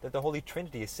imagine that the Holy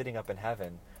Trinity is sitting up in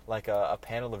heaven like a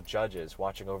panel of judges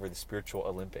watching over the spiritual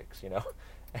Olympics, you know,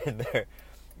 and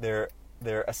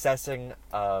they're assessing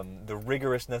the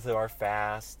rigorousness of our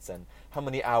fasts and how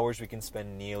many hours we can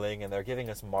spend kneeling, and they're giving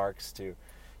us marks to,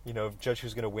 you know, judge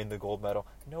who's going to win the gold medal.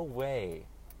 No way.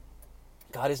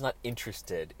 God is not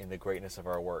interested in the greatness of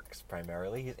our works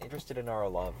primarily. He's interested in our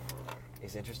love.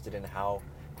 He's interested in how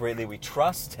greatly we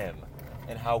trust Him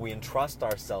and how we entrust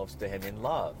ourselves to Him in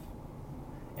love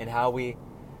and how we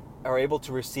are able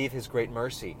to receive His great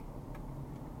mercy.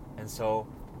 And so,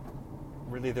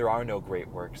 really, there are no great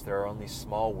works. There are only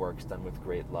small works done with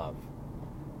great love.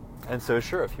 And so,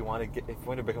 sure, if you want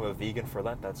to become a vegan for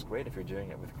Lent, that's great if you're doing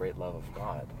it with great love of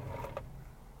God.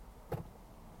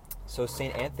 So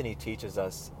St. Anthony teaches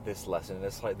us this lesson in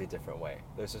a slightly different way.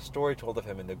 There's a story told of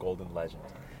him in the Golden Legend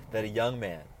that a young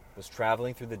man was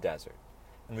traveling through the desert.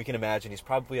 And we can imagine he's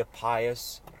probably a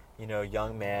pious,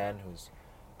 young man who's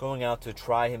going out to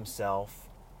try himself.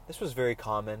 This was very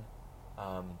common.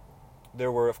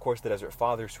 There were, of course, the Desert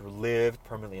Fathers who lived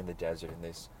permanently in the desert in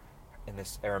this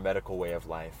eremitical way of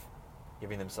life,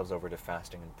 giving themselves over to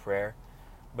fasting and prayer.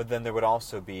 But then there would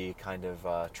also be kind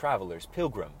of travelers,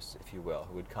 pilgrims, if you will,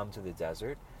 who would come to the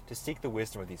desert to seek the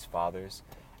wisdom of these fathers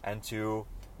and to,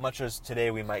 much as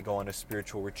today we might go on a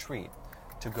spiritual retreat,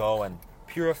 to go and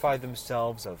purify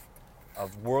themselves of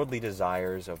worldly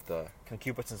desires, of the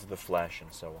concupiscence of the flesh,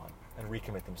 and so on, and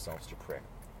recommit themselves to prayer.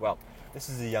 Well, this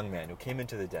is a young man who came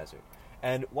into the desert,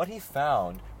 and what he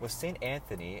found was St.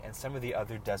 Anthony and some of the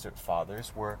other desert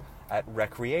fathers were at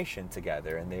recreation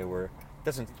together, and they were,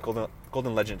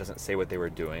 Golden Legend doesn't say what they were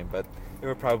doing, but they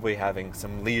were probably having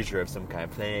some leisure of some kind,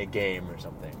 playing a game or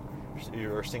something,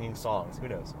 or singing songs, who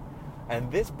knows.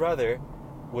 And this brother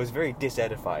was very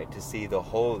disedified to see the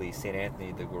holy St.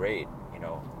 Anthony the Great,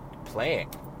 playing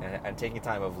and taking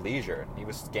time of leisure. He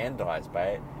was scandalized by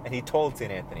it, and he told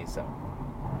St. Anthony so.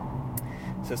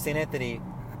 So St. Anthony,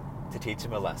 to teach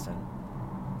him a lesson,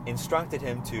 instructed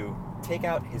him to take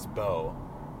out his bow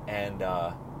and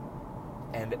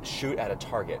shoot at a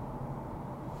target.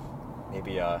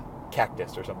 Maybe a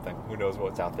cactus or something. Who knows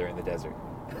what's out there in the desert.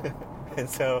 And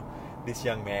so this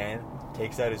young man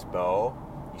takes out his bow,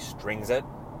 he strings it,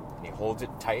 and he holds it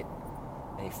tight,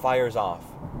 and he fires off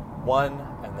one,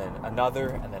 and then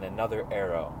another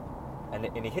arrow. And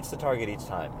he hits the target each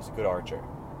time. He's a good archer.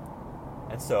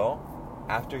 And so,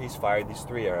 after he's fired these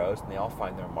 3 arrows, and they all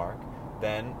find their mark,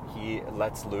 then he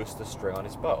lets loose the string on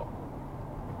his bow.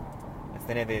 And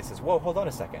then Anthony says, "Whoa, hold on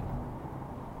a second.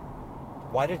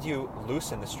 Why did you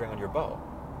loosen the string on your bow?"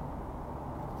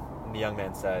 And the young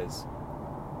man says,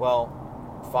 "Well,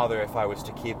 Father, if I was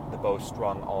to keep the bow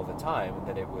strung all the time,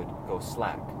 then it would go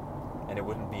slack, and it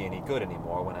wouldn't be any good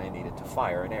anymore when I needed to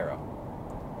fire an arrow."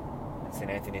 And St.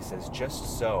 Anthony says,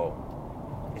 just so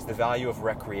is the value of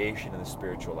recreation in the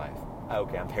spiritual life.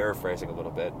 Okay, I'm paraphrasing a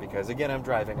little bit, because again, I'm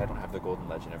driving, I don't have the Golden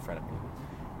Legend in front of me.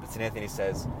 But St. Anthony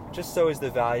says, just so is the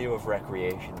value of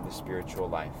recreation in the spiritual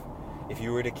life. If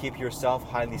you were to keep yourself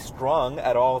highly strung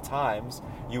at all times,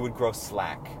 you would grow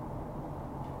slack.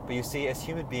 But you see, as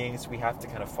human beings, we have to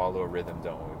kind of follow a rhythm,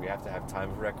 don't we? We have to have time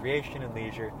of recreation and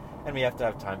leisure, and we have to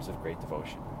have times of great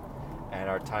devotion. And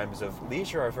our times of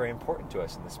leisure are very important to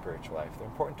us in the spiritual life. They're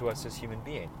important to us as human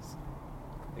beings.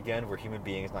 Again, we're human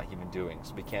beings, not human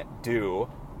doings. We can't do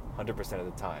 100% of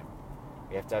the time.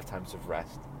 We have to have times of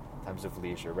rest, times of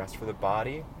leisure, rest for the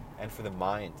body and for the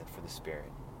mind and for the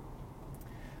spirit.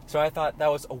 So I thought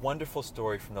that was a wonderful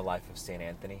story from the life of St.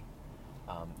 Anthony.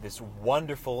 This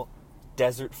wonderful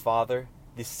desert father,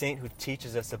 this saint who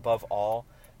teaches us above all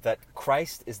that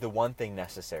Christ is the one thing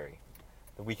necessary.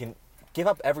 That we can give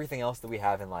up everything else that we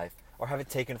have in life or have it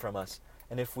taken from us.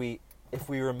 And if we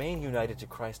remain united to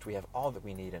Christ, we have all that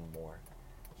we need and more.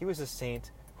 He was a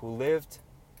saint who lived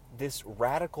this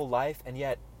radical life, and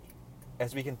yet,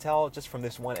 as we can tell just from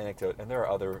this one anecdote, and there are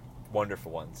other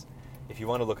wonderful ones, if you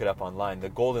want to look it up online, the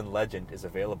Golden Legend is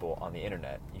available on the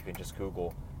internet. You can just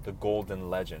Google the Golden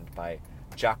Legend by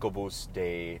Jacobus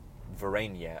de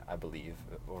Varenne, I believe,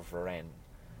 or Varenne.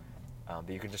 But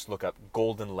you can just look up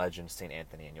Golden Legend St.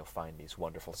 Anthony, and you'll find these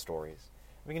wonderful stories.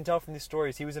 We can tell from these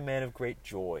stories he was a man of great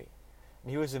joy.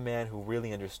 And he was a man who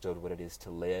really understood what it is to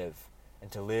live,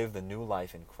 and to live the new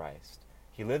life in Christ.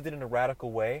 He lived it in a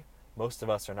radical way. Most of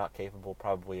us are not capable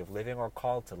probably of living or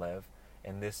called to live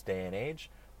in this day and age,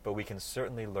 but we can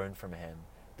certainly learn from him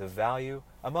the value,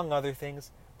 among other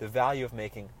things, the value of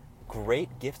making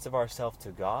great gifts of ourselves to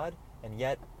God, and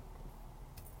yet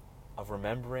of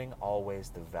remembering always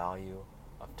the value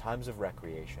of times of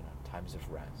recreation, of times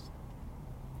of rest.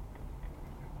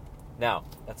 Now,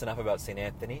 that's enough about St.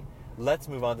 Anthony. Let's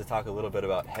move on to talk a little bit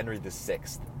about Henry VI.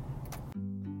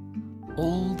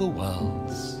 All the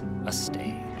world's a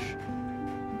stage,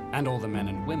 and all the men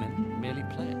and women merely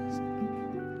players.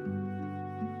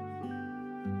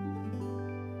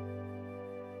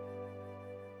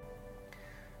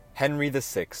 Henry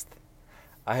VI.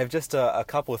 I have just a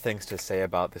couple of things to say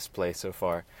about this play so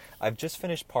far. I've just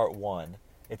finished part 1.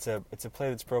 It's a play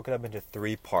that's broken up into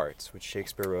 3 parts, which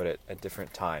Shakespeare wrote at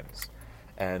different times.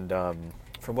 And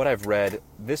from what I've read,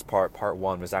 this part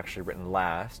 1, was actually written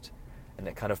last, and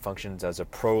it kind of functions as a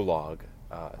prologue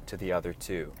to the other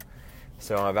 2.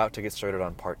 So I'm about to get started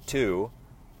on part 2,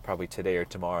 probably today or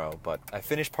tomorrow, but I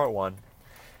finished part 1.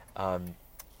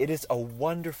 It is a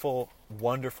wonderful,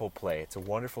 wonderful play. It's a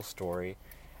wonderful story.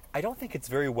 I don't think it's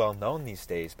very well known these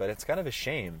days, but it's kind of a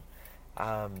shame.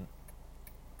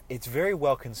 It's very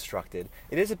well constructed.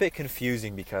 It is a bit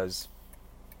confusing because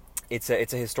it's a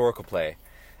historical play,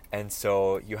 and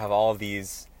so you have all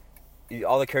the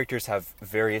characters have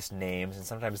various names, and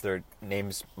sometimes their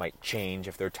names might change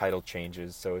if their title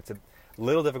changes. So it's a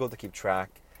little difficult to keep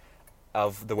track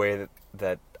of the way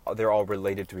that they're all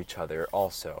related to each other.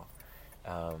 Also,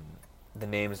 the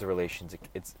names, the relations,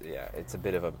 it's a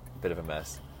bit of a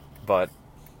mess. But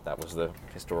that was the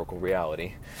historical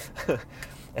reality.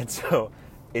 And so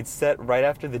It's set right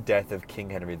after the death of King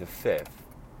Henry V.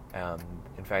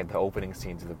 In fact, the opening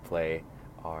scenes of the play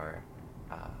are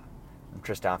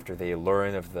just after they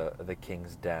learn of the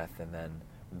king's death, and then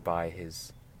by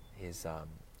his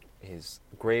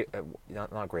grave,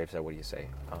 not graveside. What do you say?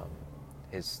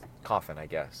 His coffin, I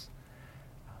guess,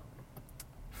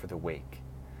 for the wake.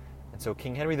 And so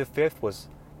King Henry V was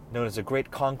known as a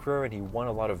great conqueror, and he won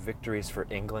a lot of victories for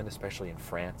England, especially in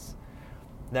France.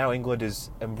 Now England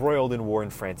is embroiled in war in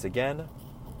France again,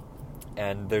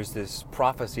 and there's this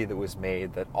prophecy that was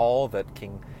made that all that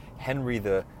King Henry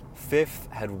V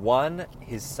had won,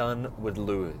 his son would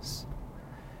lose.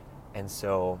 And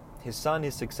so his son,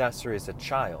 his successor, is a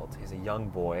child. He's a young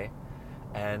boy.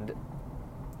 And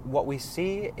what we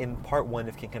see in part 1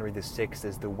 of King Henry VI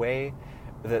is the way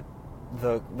that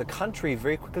the country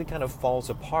very quickly kind of falls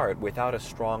apart without a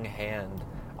strong hand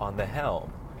on the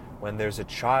helm. When there's a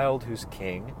child who's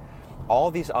king, all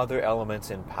these other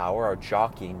elements in power are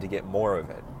jockeying to get more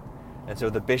of it. And so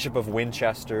the Bishop of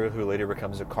Winchester, who later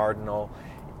becomes a cardinal,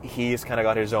 he's kind of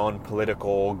got his own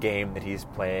political game that he's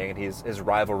playing, and his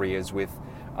rivalry is with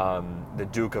the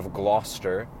Duke of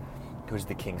Gloucester, who's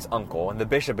the king's uncle. And the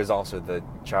bishop is also the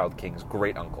child king's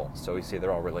great uncle, so you see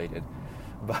they're all related.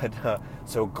 But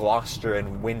so Gloucester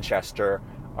and Winchester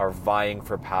are vying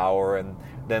for power, and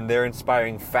then they're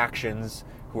inspiring factions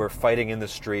who are fighting in the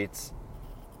streets.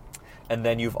 And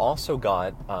then you've also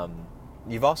got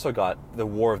the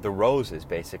War of the Roses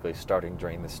basically starting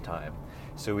during this time.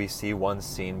 So we see one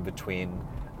scene between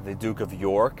the Duke of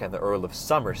York and the Earl of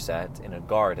Somerset in a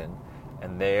garden,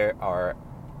 and they are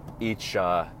each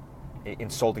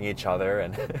insulting each other,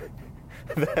 and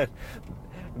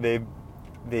then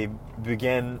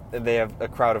they have a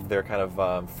crowd of their kind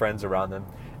of friends around them,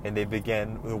 and they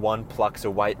begin, one plucks a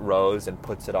white rose and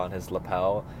puts it on his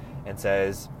lapel and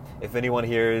says, "If anyone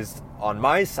here is on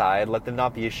my side, let them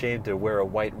not be ashamed to wear a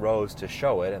white rose to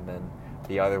show it." And then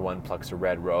the other one plucks a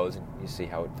red rose, and you see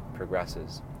how it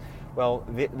progresses. Well,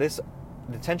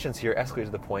 the tensions here escalate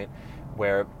to the point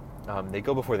where they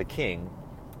go before the king,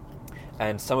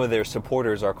 and some of their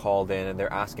supporters are called in, and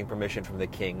they're asking permission from the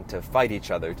king to fight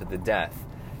each other to the death,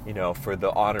 for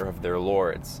the honor of their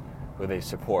lords who they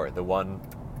support, the one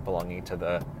belonging to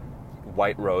the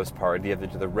white rose party, the other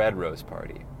to the red rose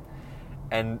party.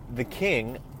 And the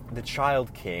king, the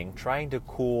child king, trying to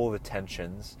cool the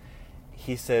tensions,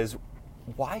 he says,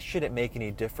 "Why should it make any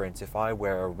difference if I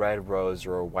wear a red rose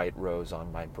or a white rose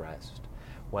on my breast?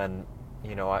 When,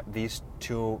 these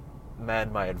two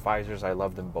men, my advisors, I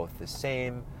love them both the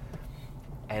same."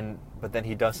 But then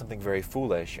he does something very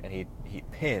foolish, and he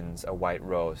pins a white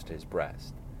rose to his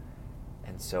breast.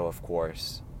 And so, of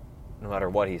course, no matter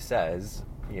what he says,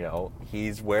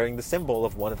 he's wearing the symbol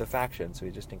of one of the factions, so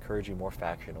he's just encouraging more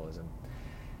factionalism.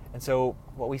 And so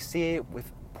what we see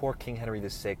with poor King Henry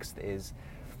VI is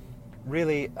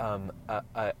really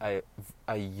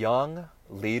a young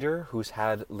leader who's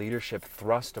had leadership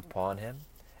thrust upon him,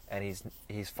 and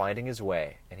he's finding his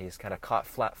way, and he's kind of caught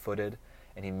flat-footed,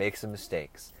 and he makes some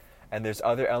mistakes. And there's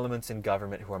other elements in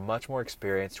government who are much more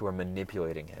experienced, who are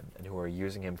manipulating him, and who are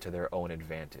using him to their own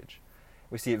advantage.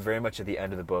 We see it very much at the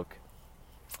end of the book,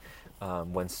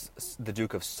 when the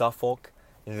Duke of Suffolk,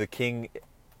 the king,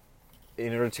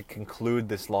 in order to conclude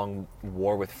this long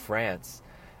war with France,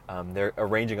 they're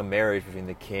arranging a marriage between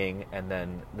the king and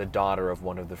then the daughter of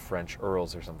one of the French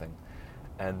earls or something.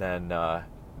 And then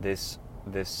this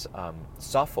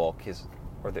Suffolk,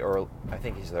 the Earl, I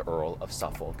think he's the Earl of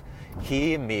Suffolk,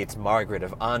 he meets Margaret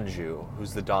of Anjou,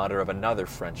 who's the daughter of another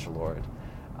French lord.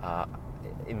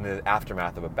 In the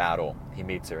aftermath of a battle, he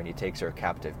meets her and he takes her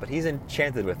captive. But he's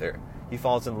enchanted with her. He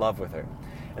falls in love with her.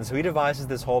 And so he devises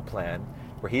this whole plan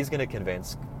where he's going to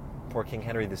convince poor King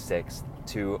Henry VI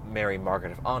to marry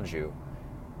Margaret of Anjou,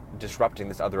 disrupting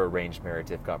this other arranged marriage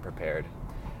they've got prepared.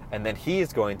 And then he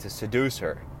is going to seduce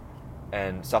her,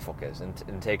 and Suffolk is,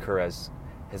 and take her as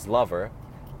his lover.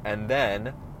 And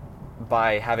then,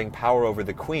 by having power over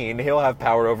the Queen, he'll have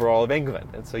power over all of England.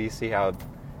 And so you see how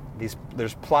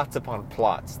there's plots upon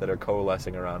plots that are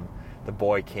coalescing around the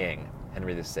boy king,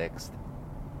 Henry VI.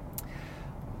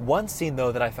 One scene,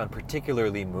 though, that I found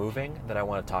particularly moving that I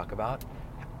want to talk about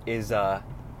is it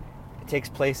takes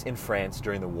place in France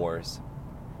during the wars.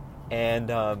 And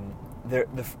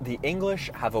the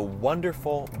English have a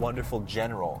wonderful, wonderful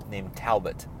general named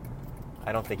Talbot.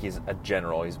 I don't think he's a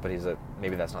general,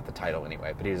 maybe that's not the title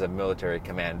anyway, but he's a military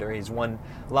commander. He's won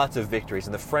lots of victories,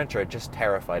 and the French are just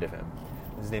terrified of him.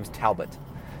 His name's Talbot.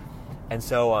 And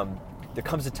so there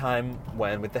comes a time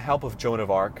when, with the help of Joan of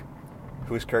Arc,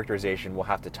 whose characterization we'll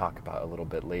have to talk about a little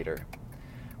bit later,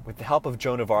 with the help of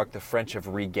Joan of Arc, the French have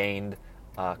regained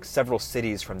several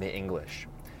cities from the English.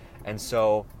 And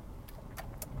so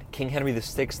King Henry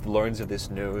VI learns of this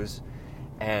news,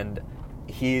 and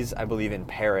he's, I believe, in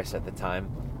Paris at the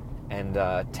time, and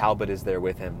Talbot is there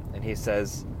with him. And he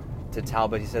says to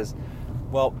Talbot, he says,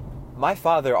 well, my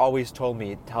father always told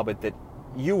me, Talbot, that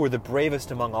you were the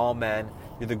bravest among all men.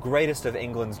 You're the greatest of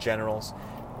England's generals.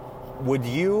 Would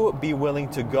you be willing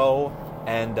to go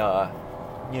and,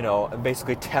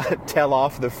 basically tell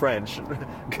off the French?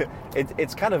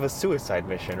 It's kind of a suicide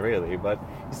mission, really. But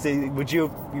you say, would you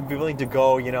be willing to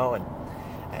go,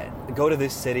 and go to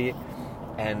this city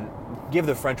and give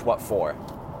the French what for?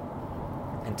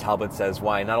 And Talbot says,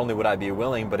 why, not only would I be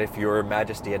willing, but if your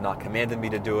majesty had not commanded me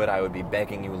to do it, I would be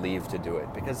begging you leave to do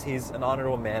it. Because he's an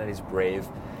honorable man, and he's brave,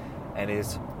 and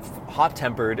he's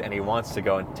hot-tempered, and he wants to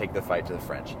go and take the fight to the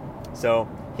French. So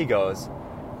he goes.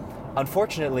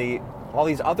 Unfortunately, all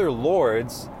these other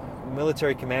lords,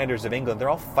 military commanders of England, they're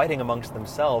all fighting amongst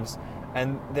themselves,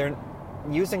 and they're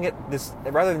using it,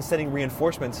 rather than sending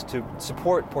reinforcements to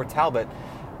support poor Talbot,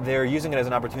 they're using it as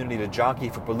an opportunity to jockey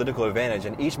for political advantage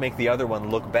and each make the other one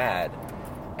look bad.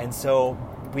 And so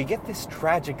we get this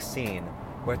tragic scene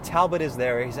where Talbot is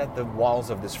there, he's at the walls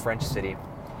of this French city,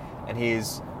 and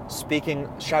he's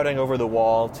shouting over the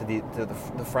wall to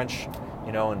the French,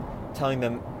 and telling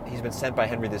them he's been sent by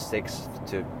Henry VI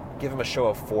to give him a show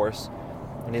of force.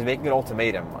 And he's making an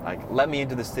ultimatum, like, let me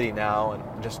into the city now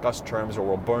and discuss terms or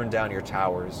we'll burn down your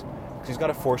towers. Because he's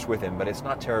got a force with him, but it's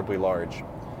not terribly large.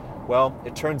 Well,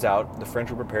 it turns out the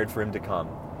French were prepared for him to come,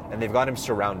 and they've got him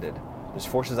surrounded. There's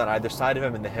forces on either side of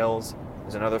him in the hills.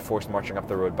 There's another force marching up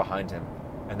the road behind him,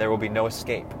 and there will be no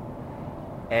escape.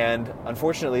 And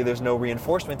unfortunately, there's no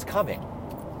reinforcements coming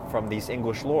from these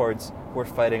English lords who are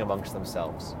fighting amongst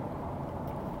themselves.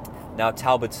 Now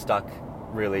Talbot's stuck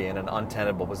really in an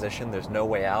untenable position. There's no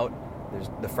way out.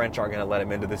 The French aren't going to let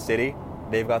him into the city.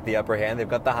 They've got the upper hand. They've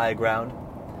got the high ground.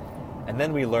 And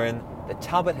then we learn that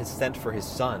Talbot has sent for his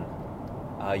son,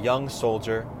 a young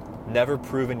soldier, never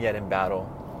proven yet in battle.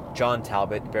 John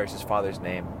Talbot bears his father's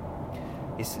name.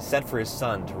 He's sent for his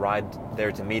son to ride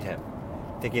there to meet him,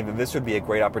 thinking that this would be a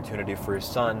great opportunity for his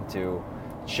son to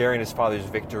share in his father's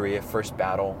victory, a first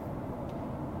battle.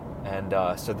 And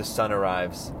so the son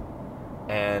arrives,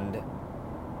 and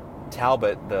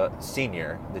Talbot, the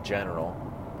senior, the general,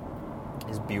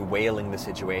 is bewailing the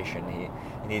situation.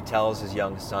 He tells his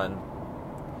young son,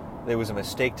 there was a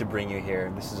mistake to bring you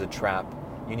here. This is a trap.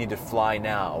 You need to fly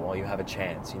now while you have a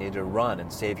chance. You need to run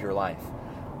and save your life.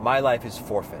 My life is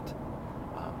forfeit.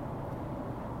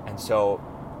 And so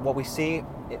what we see,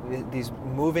 these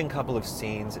moving couple of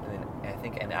scenes, I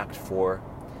think in Act 4,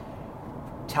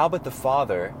 Talbot the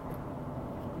father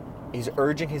is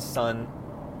urging his son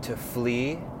to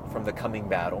flee from the coming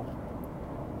battle.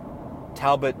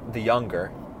 Talbot the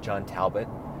younger, John Talbot,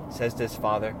 says to his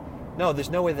father, no, there's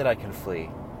no way that I can flee.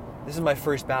 This is my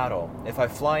first battle. If I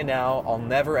fly now, I'll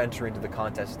never enter into the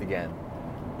contest again.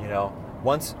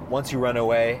 Once you run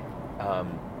away,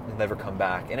 you'll never come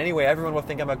back. And anyway, everyone will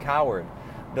think I'm a coward.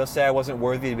 They'll say I wasn't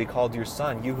worthy to be called your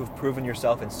son. You who've proven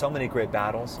yourself in so many great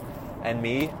battles. And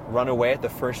me, run away at the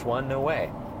first one? No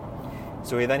way.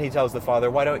 So he tells the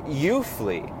father, why don't you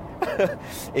flee?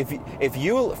 If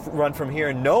you run from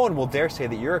here, no one will dare say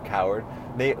that you're a coward.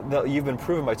 You've been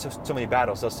proven by so many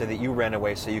battles. They'll say that you ran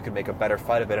away so you can make a better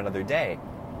fight of it another day.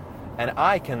 And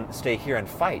I can stay here and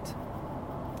fight.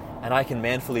 And I can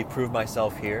manfully prove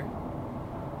myself here.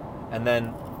 And then,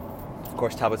 of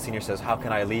course, Talbot Sr. says, how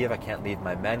can I leave? I can't leave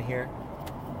my men here.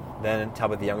 Then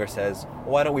Talbot the Younger says,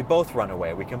 why don't we both run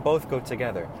away? We can both go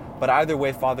together. But either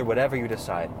way, Father, whatever you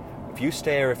decide, if you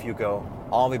stay or if you go,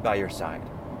 I'll be by your side.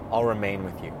 I'll remain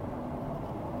with you.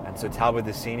 And so Talbot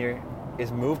the Senior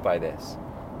is moved by this.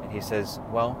 And he says,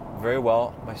 well, very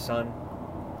well, my son,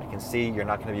 I can see you're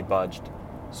not going to be budged.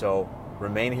 So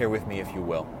remain here with me if you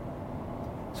will.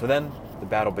 So then the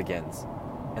battle begins.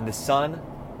 And the son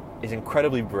is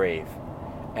incredibly brave.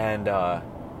 And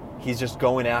he's just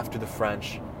going after the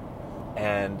French.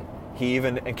 And he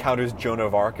even encounters Joan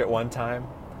of Arc at one time.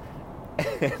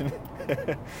 And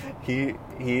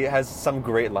he has some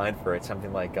great line for it,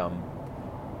 something like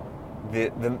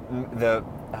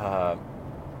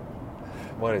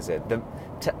what is it?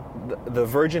 The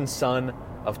virgin son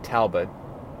of Talbot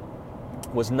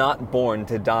was not born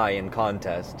to die in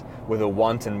contest with a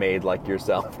wanton maid like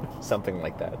yourself, something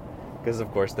like that. Because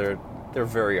of course they're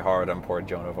very hard on poor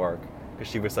Joan of Arc because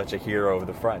she was such a hero of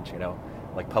the French,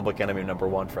 like public enemy number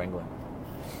one for England.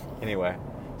 Anyway,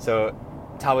 so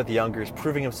Talbot the Younger is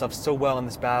proving himself so well in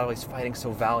this battle. He's fighting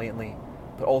so valiantly,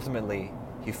 but ultimately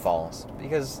he falls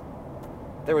because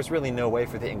there was really no way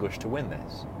for the English to win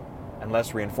this.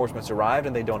 unless reinforcements arrived,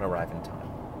 and they don't arrive in time.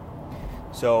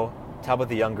 So Talbot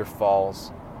the Younger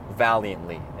falls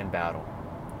valiantly in battle.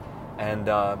 And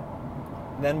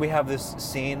then we have this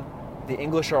scene. The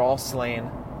English are all slain.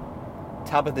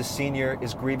 Talbot the Senior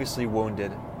is grievously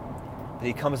wounded. But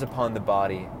he comes upon the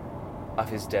body of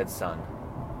his dead son.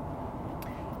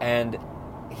 And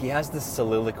he has this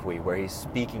soliloquy where he's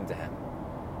speaking to him.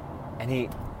 And he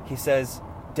says,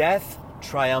 "Death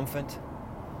triumphant,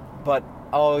 but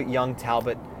oh, young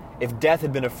Talbot, if death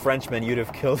had been a Frenchman, you'd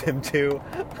have killed him too."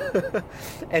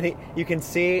 And you can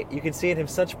see in him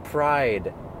such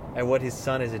pride at what his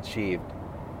son has achieved,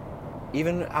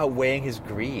 even outweighing his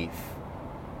grief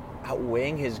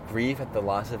at the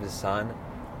loss of his son.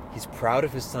 He's proud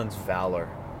of his son's valor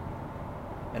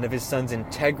and of his son's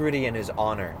integrity and his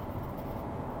honor.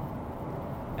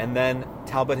 And then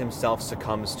Talbot himself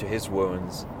succumbs to his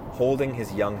wounds, holding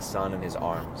his young son in his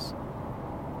arms.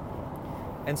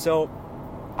 And so,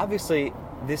 obviously,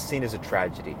 this scene is a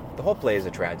tragedy. The whole play is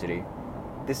a tragedy.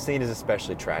 This scene is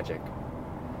especially tragic.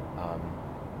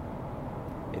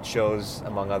 It shows,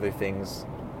 among other things,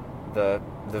 the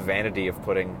vanity of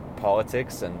putting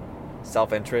politics and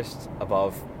self-interest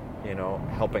above,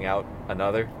 helping out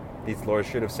another. These lords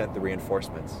should have sent the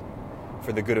reinforcements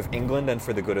for the good of England and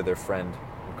for the good of their friend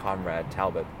and comrade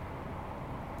Talbot.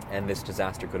 And this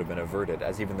disaster could have been averted,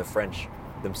 as even the French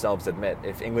themselves admit.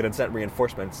 If England had sent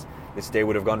reinforcements, this day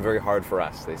would have gone very hard for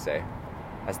us, they say,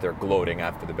 as they're gloating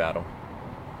after the battle.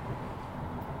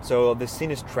 So this scene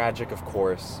is tragic, of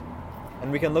course,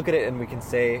 and we can look at it and we can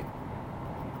say,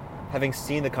 having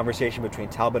seen the conversation between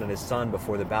Talbot and his son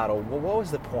before the battle, well, what was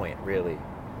the point, really?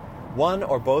 One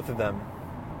or both of them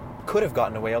could have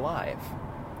gotten away alive.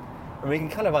 And we can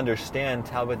kind of understand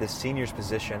Talbot the Senior's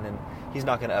position, and he's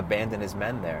not going to abandon his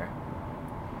men there.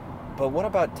 But what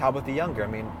about Talbot the Younger? I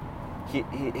mean,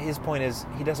 his point is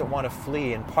he doesn't want to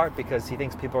flee, in part because he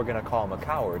thinks people are going to call him a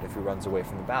coward if he runs away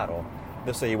from the battle.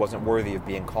 They'll say he wasn't worthy of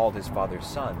being called his father's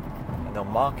son, and they'll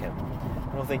mock him.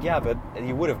 And he'll think, yeah, but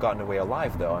you would have gotten away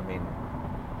alive, though. I mean,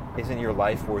 isn't your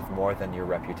life worth more than your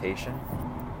reputation?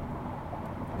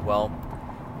 Well,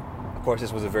 of course,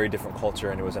 this was a very different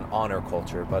culture, and it was an honor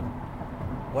culture, but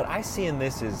what I see in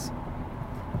this is,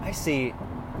 I see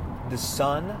the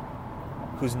son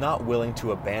who's not willing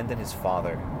to abandon his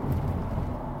father.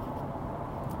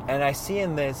 And I see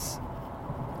in this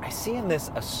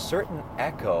a certain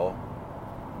echo.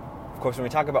 Of course, when we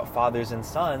talk about fathers and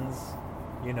sons,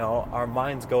 our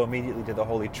minds go immediately to the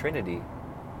Holy Trinity.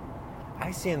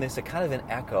 I see in this a kind of an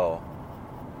echo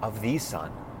of the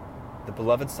Son, the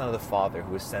beloved Son of the Father,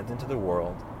 who was sent into the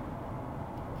world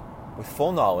with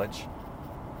full knowledge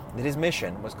that his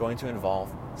mission was going to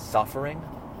involve suffering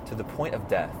to the point of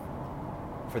death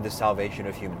for the salvation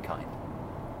of humankind.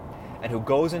 And who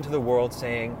goes into the world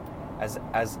saying, as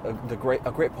a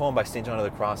great poem by St. John of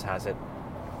the Cross has it,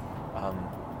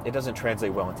 it doesn't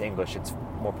translate well into English, it's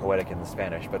more poetic in the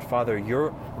Spanish, but Father,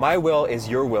 my will is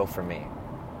your will for me.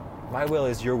 My will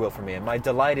is your will for me, and my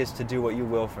delight is to do what you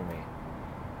will for me.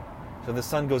 So the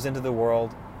Son goes into the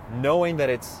world knowing that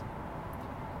it's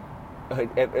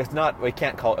not, we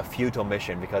can't call it a futile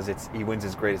mission, because he wins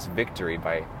his greatest victory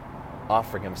by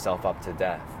offering himself up to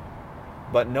death.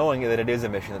 But knowing that it is a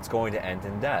mission that's going to end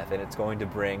in death, and it's going to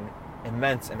bring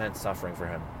immense, immense suffering for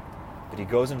him. But he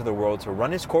goes into the world to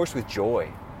run his course with joy.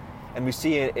 And we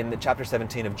see it in the chapter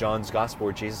 17 of John's Gospel,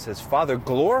 where Jesus says, Father,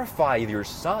 glorify your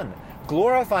Son.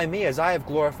 Glorify me as I have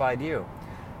glorified you.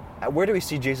 Where do we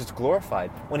see Jesus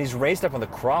glorified? When he's raised up on the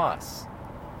cross.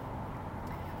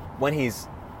 When his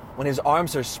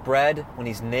arms are spread, when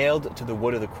he's nailed to the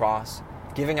wood of the cross,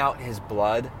 giving out his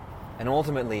blood, and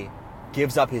ultimately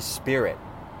gives up his spirit.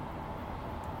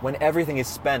 When everything is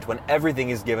spent, when everything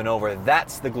is given over,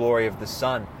 that's the glory of the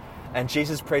Son. And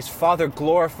Jesus prays, Father,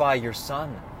 glorify your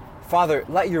Son. Father,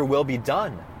 let your will be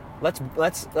done.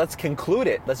 Let's conclude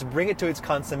it. Let's bring it to its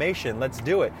consummation. Let's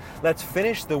do it. Let's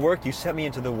finish the work you sent me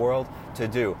into the world to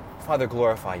do. Father,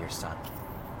 glorify your Son.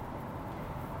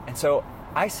 And so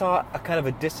I saw a kind of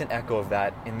a distant echo of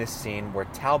that in this scene where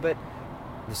Talbot,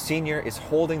 the Senior, is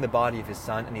holding the body of his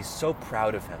son, and he's so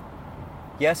proud of him.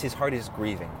 Yes, his heart is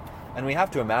grieving. And we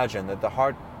have to imagine that the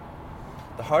heart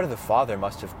of the father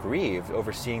must have grieved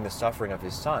over seeing the suffering of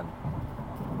his son.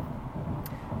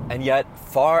 And yet,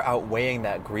 far outweighing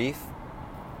that grief,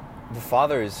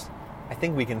 I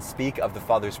think we can speak of the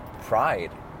father's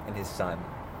pride in his son.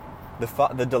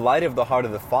 The delight of the heart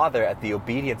of the father at the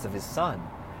obedience of his son.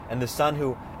 And the son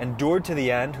who endured to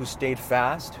the end, who stayed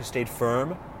fast, who stayed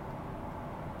firm,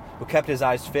 who kept his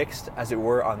eyes fixed, as it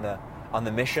were, on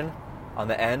the mission, on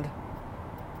the end,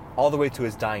 all the way to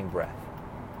his dying breath.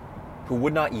 who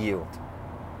would not yield.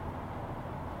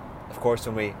 Of course,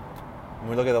 when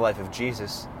we look at the life of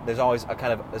Jesus, there's always a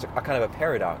kind of a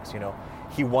paradox.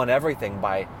 He won everything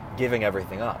by giving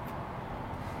everything up.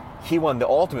 He won the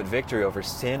ultimate victory over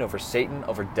sin, over Satan,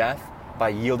 over death by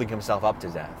yielding himself up to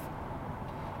death.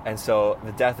 And so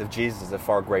the death of Jesus is a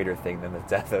far greater thing than the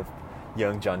death of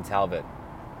young John Talbot.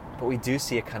 But we do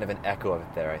see a kind of an echo of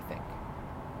it there, I think,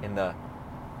 in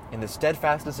the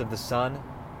steadfastness of the Son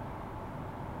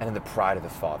and in the pride of the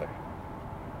Father.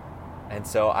 And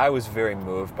so I was very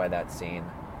moved by that scene.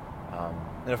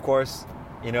 And of course,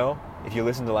 if you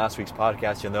listen to last week's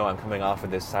podcast, you'll know I'm coming off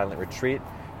of this silent retreat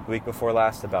the week before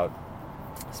last about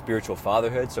spiritual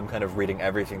fatherhood. So I'm kind of reading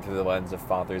everything through the lens of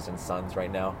fathers and sons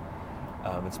right now.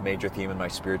 It's a major theme in my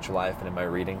spiritual life and in my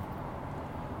reading.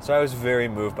 So I was very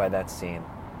moved by that scene.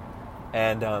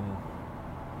 And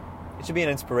it should be an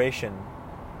inspiration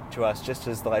to us, just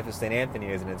as the life of St. Anthony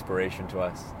is an inspiration to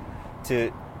us.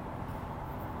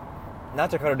 Not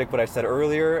to contradict what I said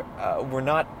earlier, we're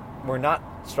not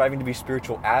striving to be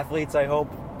spiritual athletes, I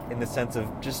hope, in the sense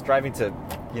of just striving to,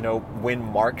 win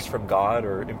marks from God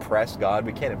or impress God.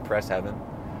 We can't impress heaven.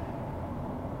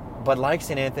 But like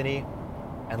St. Anthony,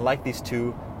 and like these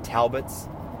two Talbots,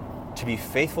 to be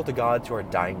faithful to God to our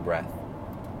dying breath.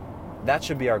 That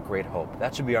should be our great hope.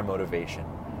 That should be our motivation.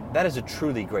 That is a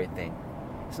truly great thing.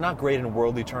 It's not great in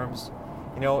worldly terms.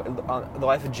 The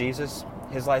life of Jesus,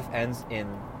 his life ends in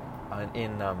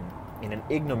an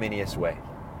ignominious way.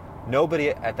 Nobody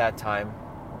at that time,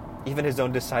 even his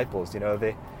own disciples,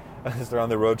 as they're on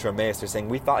the road to Emmaus, they're saying,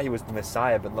 "We thought he was the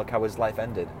Messiah, but look how his life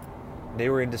ended." They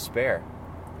were in despair.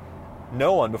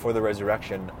 No one before the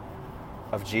resurrection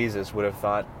of Jesus would have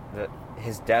thought that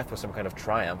his death was some kind of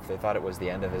triumph. They thought it was the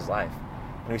end of his life.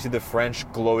 And we see the French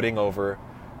gloating over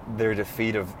their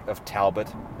defeat of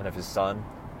Talbot and of his son.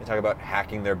 They talk about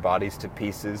hacking their bodies to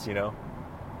pieces,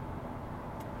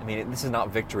 this is not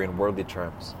victory in worldly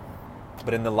terms.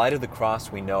 But in the light of the cross,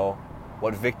 we know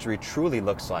what victory truly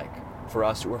looks like for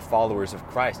us who are followers of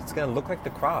Christ. It's going to look like the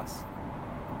cross.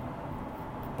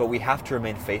 But we have to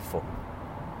remain faithful.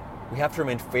 We have to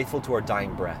remain faithful to our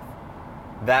dying breath.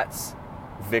 That's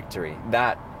victory.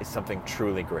 That is something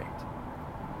truly great.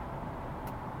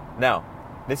 Now,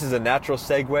 this is a natural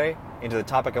segue into the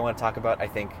topic I want to talk about, I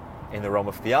think, in the realm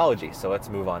of theology. So let's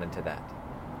move on into that.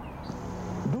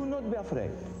 Do not be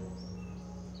afraid.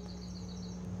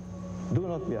 Do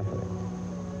not be afraid.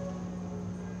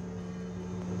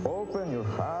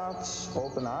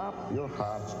 Open up your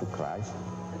hearts to Christ.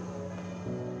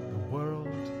 The world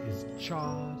is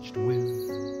charged with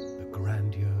the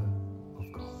grandeur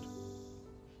of God.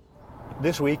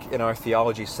 This week in our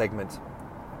theology segment,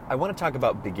 I want to talk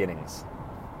about beginnings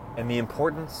and the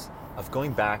importance of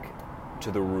going back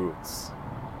to the roots,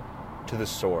 to the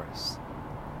source.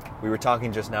 We were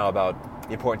talking just now about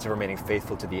the importance of remaining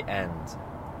faithful to the end.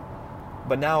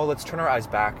 But now let's turn our eyes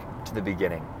back to the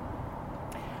beginning.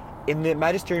 In the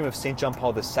magisterium of St. John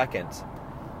Paul II,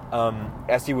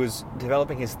 as he was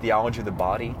developing his theology of the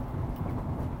body,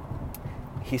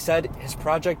 he said his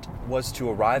project was to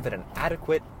arrive at an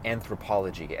adequate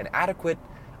anthropology, an adequate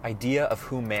idea of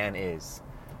who man is,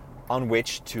 on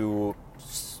which to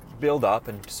build up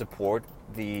and support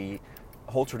the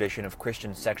whole tradition of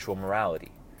Christian sexual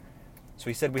morality. So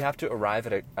he said we have to arrive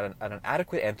at an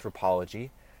adequate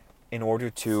anthropology in order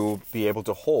to be able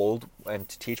to hold and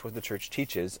to teach what the Church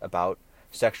teaches about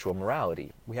sexual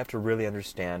morality. We have to really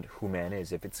understand who man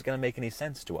is, if it's going to make any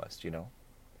sense to us,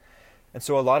 And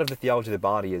so a lot of the theology of the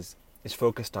body is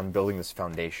focused on building this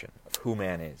foundation of who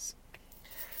man is.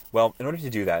 Well, in order to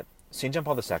do that, St. John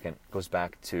Paul II goes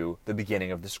back to the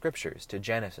beginning of the Scriptures, to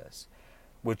Genesis,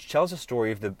 which tells a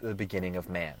story of the beginning of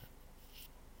man,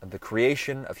 of the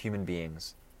creation of human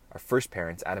beings, our first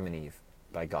parents, Adam and Eve,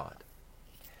 by God.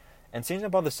 And St.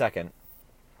 John Paul II,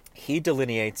 he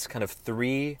delineates kind of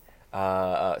three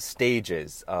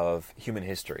stages of human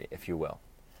history, if you will.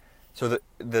 So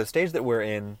the stage that we're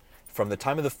in from the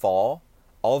time of the fall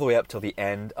all the way up till the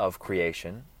end of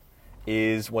creation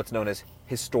is what's known as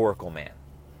historical man.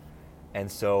 And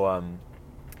so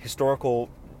historical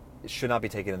should not be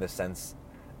taken in the sense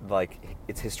like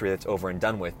it's history that's over and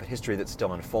done with, but history that's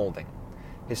still unfolding.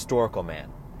 Historical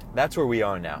man. That's where we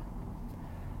are now.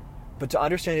 But to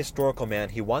understand historical man,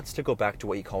 he wants to go back to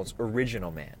what he calls original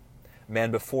man,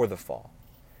 man before the fall.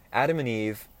 Adam and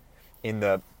Eve, in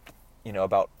the,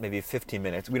 about maybe 15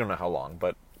 minutes, we don't know how long,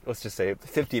 but let's just say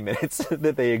 50 minutes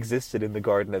that they existed in the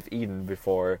Garden of Eden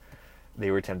before they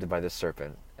were tempted by the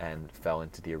serpent and fell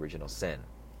into the original sin.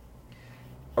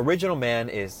 Original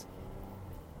man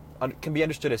can be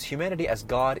understood as humanity as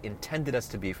God intended us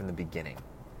to be from the beginning.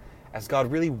 as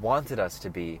God really wanted us to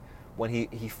be when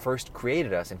He first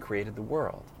created us and created the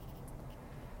world.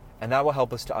 And that will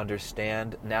help us to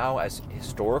understand now, as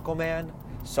historical man,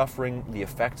 suffering the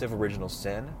effects of original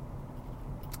sin,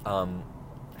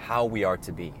 how we are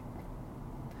to be.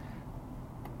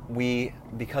 We,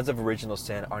 because of original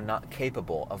sin, are not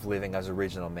capable of living as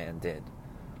original man did.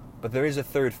 But there is a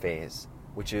third phase,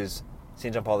 which is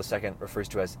St. John Paul II refers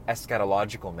to as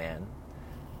eschatological man.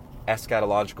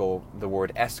 Eschatological, the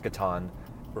word eschaton,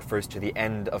 refers to the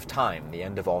end of time, the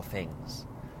end of all things,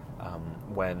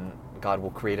 when God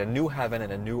will create a new heaven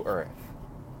and a new earth.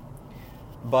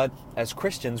 But as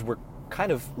Christians, we're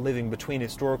kind of living between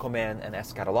historical man and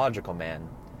eschatological man,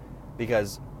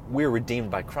 because we're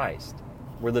redeemed by Christ.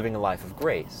 We're living a life of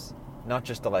grace, not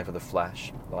just the life of the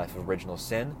flesh, the life of original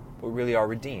sin, but we really are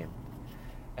redeemed.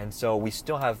 And so we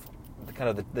still have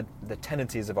the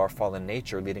tendencies of our fallen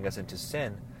nature leading us into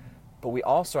sin, but we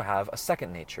also have a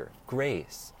second nature,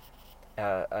 grace,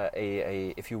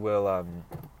 if you will, a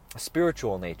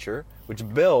spiritual nature, which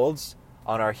builds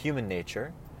on our human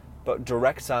nature, but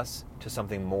directs us to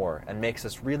something more and makes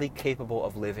us really capable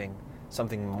of living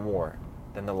something more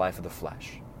than the life of the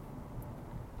flesh.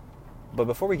 But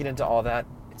before we get into all that,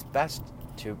 it's best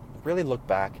to really look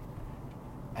back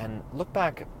in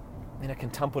a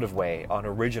contemplative way on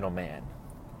original man,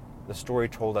 the story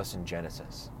told us in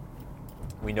Genesis.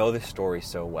 We know this story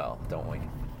so well, don't we?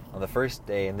 On the first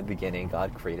day in the beginning,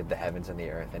 God created the heavens and the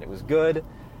earth, and it was good,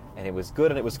 and it was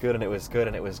good, and it was good, and it was good,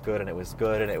 and it was good, and it was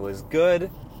good, and it was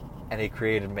good, and He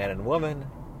created man and woman,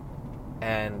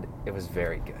 and it was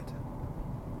very good.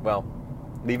 Well,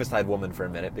 leave aside woman for a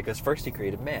minute, because first He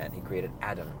created man. He created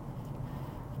Adam.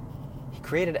 He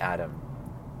created Adam.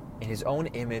 In His own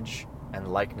image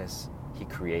and likeness, He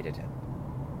created him.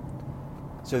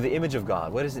 So the image of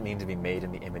God, what does it mean to be made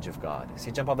in the image of God?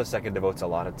 St. John Paul II devotes a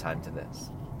lot of time to this.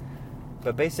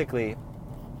 But basically,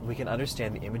 we can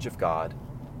understand the image of God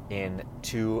in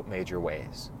two major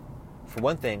ways. For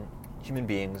one thing, human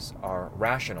beings are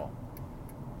rational.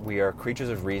 We are creatures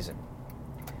of reason.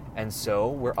 And so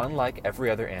we're unlike every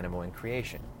other animal in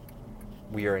creation.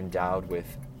 We are endowed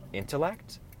with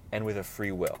intellect and with a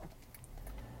free will.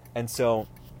 And so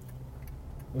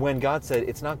when God said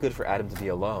it's not good for Adam to be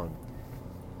alone,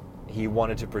 He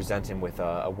wanted to present him with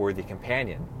a worthy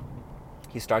companion.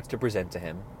 He starts to present to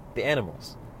him the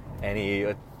animals, and He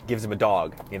gives him a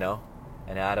dog,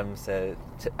 and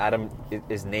Adam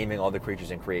is naming all the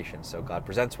creatures in creation. So God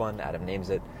presents one, Adam names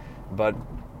it, but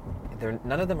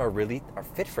none of them are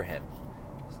fit for him.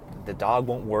 The dog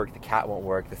won't work, the cat won't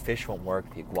work, the fish won't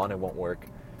work, the iguana won't work.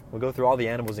 We'll go through all the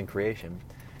animals in creation.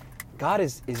 God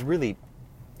is really,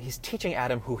 He's teaching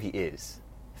Adam who He is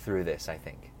through this, I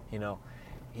think.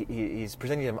 He's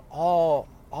presenting him all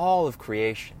of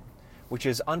creation, which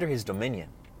is under His dominion.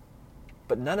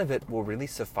 But none of it will really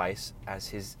suffice as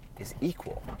his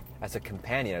equal, as a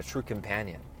companion, a true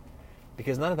companion.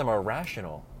 Because none of them are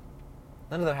rational.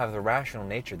 None of them have the rational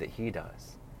nature that He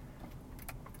does.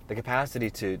 The capacity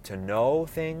to know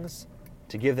things,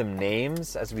 to give them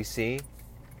names, as we see,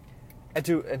 and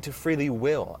to freely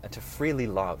will, and to freely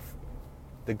love.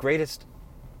 The greatest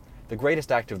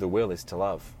act of the will is to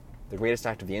love. The greatest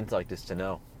act of the intellect is to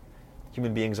know.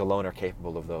 Human beings alone are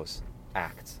capable of those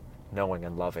acts, knowing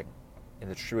and loving, in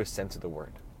the truest sense of the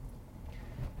word.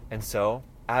 And so,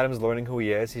 Adam's learning who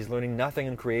he is. He's learning nothing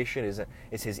in creation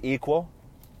is his equal.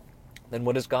 Then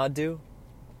what does God do?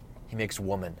 He makes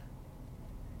woman.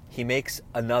 He makes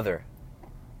another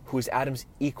who is Adam's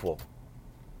equal.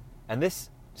 And this,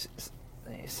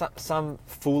 some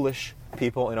foolish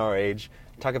people in our age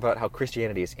talk about how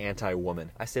Christianity is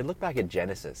anti-woman. I say, look back at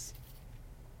Genesis.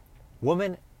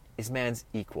 Woman is man's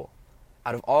equal.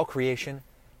 Out of all creation,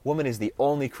 woman is the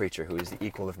only creature who is the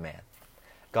equal of man.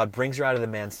 God brings her out of the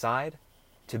man's side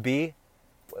to be,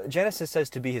 Genesis says,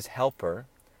 to be his helper,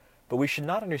 but we should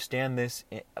not understand this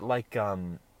like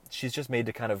she's just made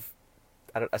to kind of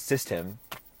assist him,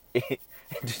 to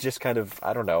just kind of,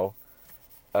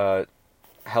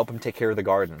 help him take care of the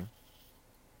garden.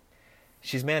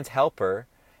 She's man's helper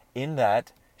in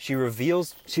that she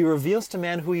reveals to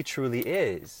man who he truly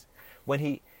is.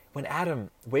 When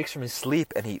Adam wakes from his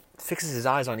sleep and he fixes his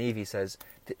eyes on Eve, he says,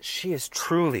 she is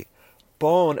truly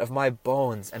bone of my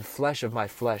bones and flesh of my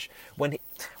flesh. When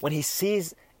he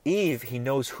sees Eve, he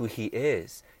knows who he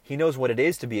is. He knows what it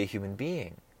is to be a human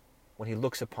being when he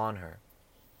looks upon her.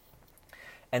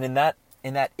 And in that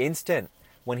instant,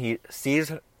 when he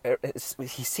sees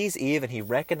Eve and he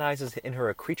recognizes in her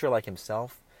a creature like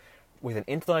himself, with an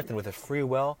intellect and with a free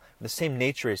will, the same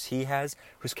nature as he has,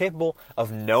 who's capable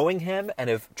of knowing him and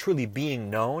of truly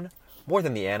being known, more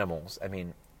than the animals. I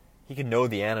mean, He can know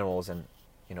the animals and,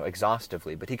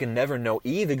 exhaustively, but he can never know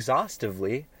Eve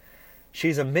exhaustively.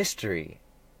 She's a mystery,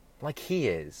 like he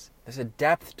is. There's a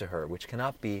depth to her which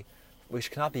cannot be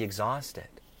exhausted.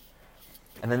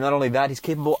 And then not only that, he's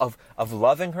capable of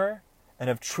loving her and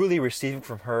of truly receiving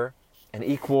from her an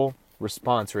equal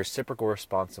response, a reciprocal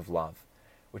response of love,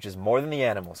 which is more than the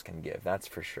animals can give, that's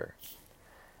for sure.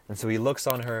 And so he looks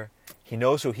on her, he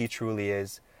knows who he truly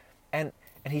is, and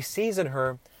he sees in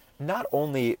her not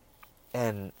only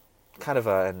an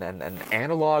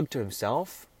analog to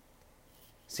himself.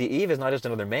 See, Eve is not just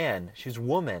another man, she's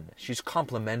woman, she's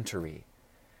complementary.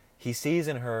 He sees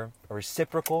in her a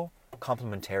reciprocal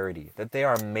complementarity, that they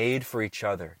are made for each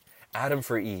other. Adam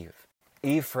for Eve,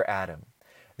 Eve for Adam.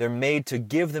 They're made to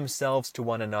give themselves to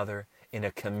one another in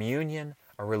a communion,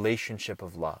 a relationship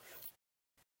of love.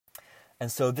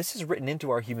 And so this is written into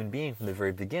our human being from the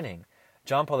very beginning.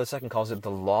 John Paul II calls it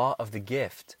the law of the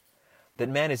gift, that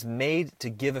man is made to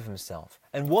give of himself,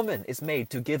 and woman is made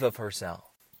to give of herself.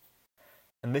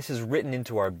 And this is written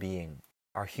into our being,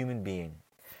 our human being.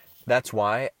 That's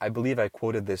why, I believe I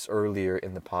quoted this earlier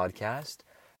in the podcast,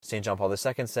 St. John Paul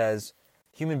II says,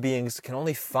 human beings can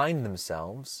only find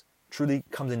themselves, truly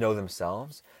come to know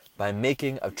themselves, by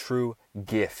making a true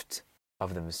gift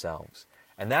of themselves.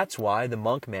 And that's why the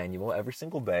monk manual, every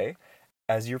single day,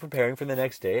 as you're preparing for the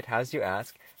next day, it has you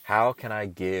ask, how can I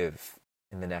give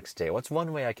in the next day? What's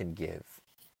one way I can give?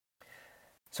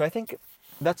 So I think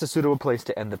that's a suitable place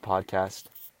to end the podcast.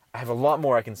 I have a lot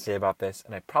more I can say about this,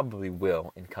 and I probably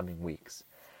will in coming weeks.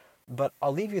 But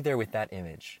I'll leave you there with that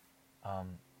image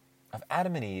of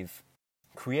Adam and Eve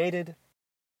created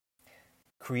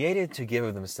to give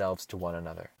of themselves to one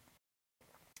another.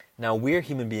 Now, we're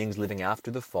human beings living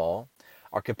after the fall.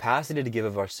 Our capacity to give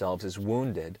of ourselves is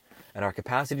wounded, and our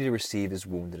capacity to receive is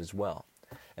wounded as well.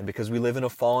 And because we live in a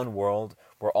fallen world,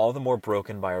 we're all the more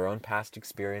broken by our own past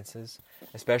experiences,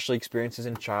 especially experiences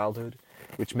in childhood,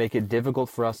 which make it difficult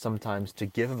for us sometimes to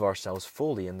give of ourselves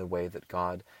fully in the way that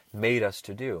God made us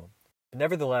to do. But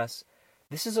nevertheless,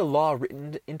 this is a law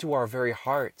written into our very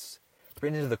hearts,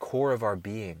 written into the core of our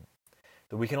being,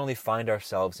 that we can only find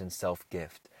ourselves in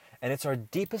self-gift. And it's our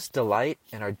deepest delight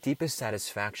and our deepest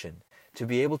satisfaction to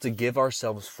be able to give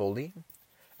ourselves fully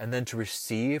and then to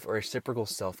receive a reciprocal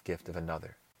self-gift of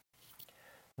another.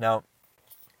 Now,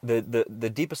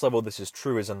 the deepest level this is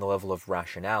true is on the level of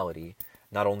rationality,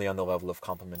 not only on the level of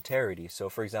complementarity. So,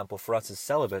 for example, for us as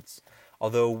celibates,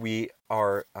 although we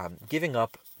are giving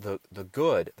up the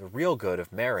real good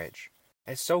of marriage,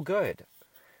 it's so good.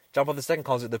 John Paul II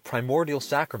calls it the primordial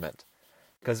sacrament,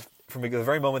 because from the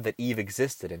very moment that Eve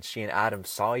existed and she and Adam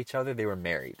saw each other, they were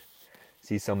married.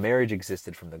 See, so marriage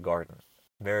existed from the garden.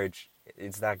 Marriage,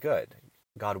 it's that good.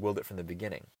 God willed it from the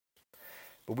beginning.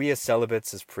 But we as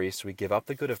celibates, as priests, we give up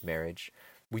the good of marriage.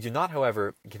 We do not,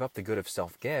 however, give up the good of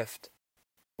self-gift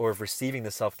or of receiving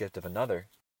the self-gift of another.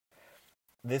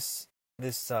 This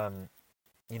law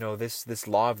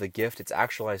of the gift, it's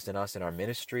actualized in us in our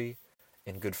ministry,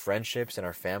 in good friendships, in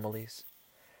our families.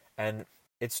 And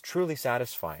it's truly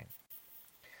satisfying.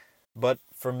 But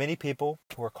for many people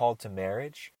who are called to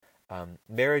marriage,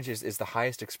 marriage is the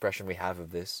highest expression we have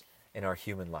of this in our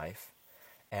human life.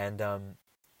 And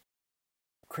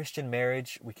Christian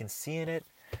marriage, we can see in it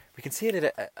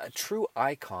a true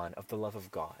icon of the love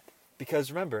of God. Because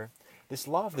remember, this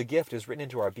law of the gift is written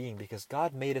into our being because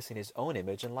God made us in his own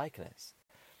image and likeness.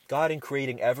 God, in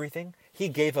creating everything, he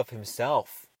gave of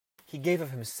himself. He gave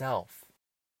of himself.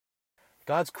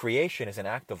 God's creation is an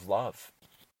act of love.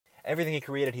 Everything he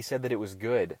created, he said that it was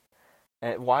good.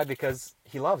 And why? Because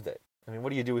he loved it. I mean,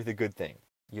 what do you do with a good thing?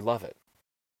 You love it.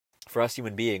 For us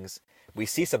human beings, we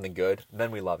see something good,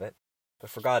 then we love it. But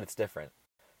for God, it's different.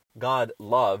 God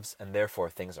loves, and therefore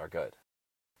things are good.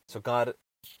 So God,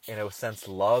 in a sense,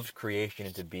 loved creation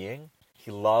into being. He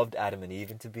loved Adam and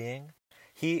Eve into being.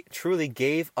 He truly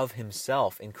gave of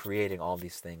himself in creating all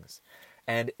these things.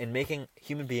 And in making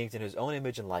human beings in his own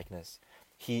image and likeness,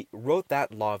 he wrote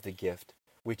that law of the gift,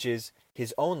 which is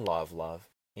his own law of love,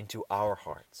 into our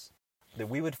hearts, that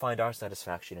we would find our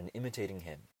satisfaction in imitating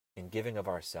him, in giving of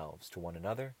ourselves to one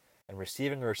another, and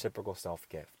receiving a reciprocal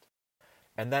self-gift.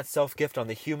 And that self-gift on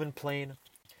the human plane,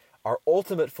 our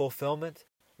ultimate fulfillment,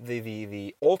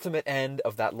 the ultimate end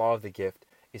of that law of the gift,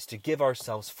 is to give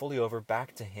ourselves fully over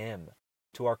back to him,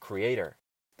 to our Creator,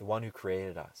 the one who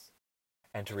created us,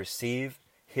 and to receive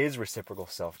his reciprocal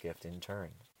self-gift in turn.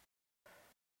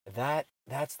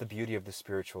 That's the beauty of the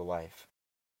spiritual life.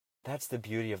 That's the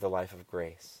beauty of the life of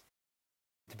grace.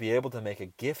 To be able to make a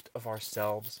gift of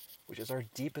ourselves, which is our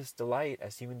deepest delight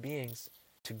as human beings,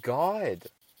 to God,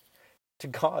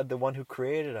 the one who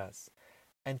created us.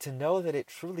 And to know that it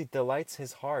truly delights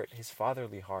his heart, his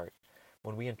fatherly heart,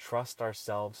 when we entrust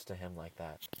ourselves to him like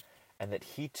that. And that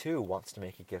he too wants to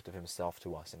make a gift of himself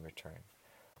to us in return.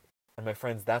 And my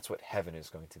friends, that's what heaven is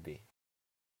going to be.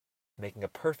 Making a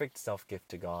perfect self-gift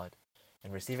to God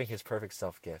and receiving his perfect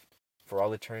self-gift for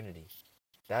all eternity.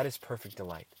 That is perfect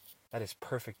delight. That is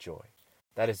perfect joy.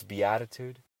 That is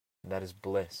beatitude. And that is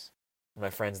bliss. And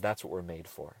my friends, that's what we're made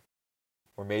for.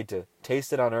 We're made to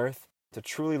taste it on earth, to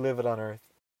truly live it on earth,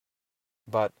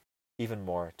 but even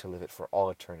more to live it for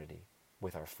all eternity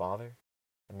with our Father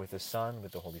and with the Son,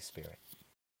 with the Holy Spirit.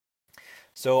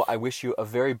 So I wish you a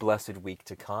very blessed week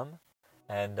to come,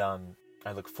 and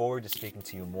I look forward to speaking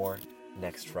to you more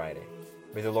next Friday.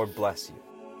 May the Lord bless you.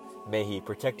 May he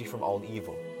protect you from all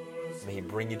evil. May he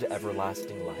bring you to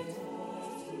everlasting life.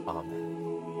 Amen.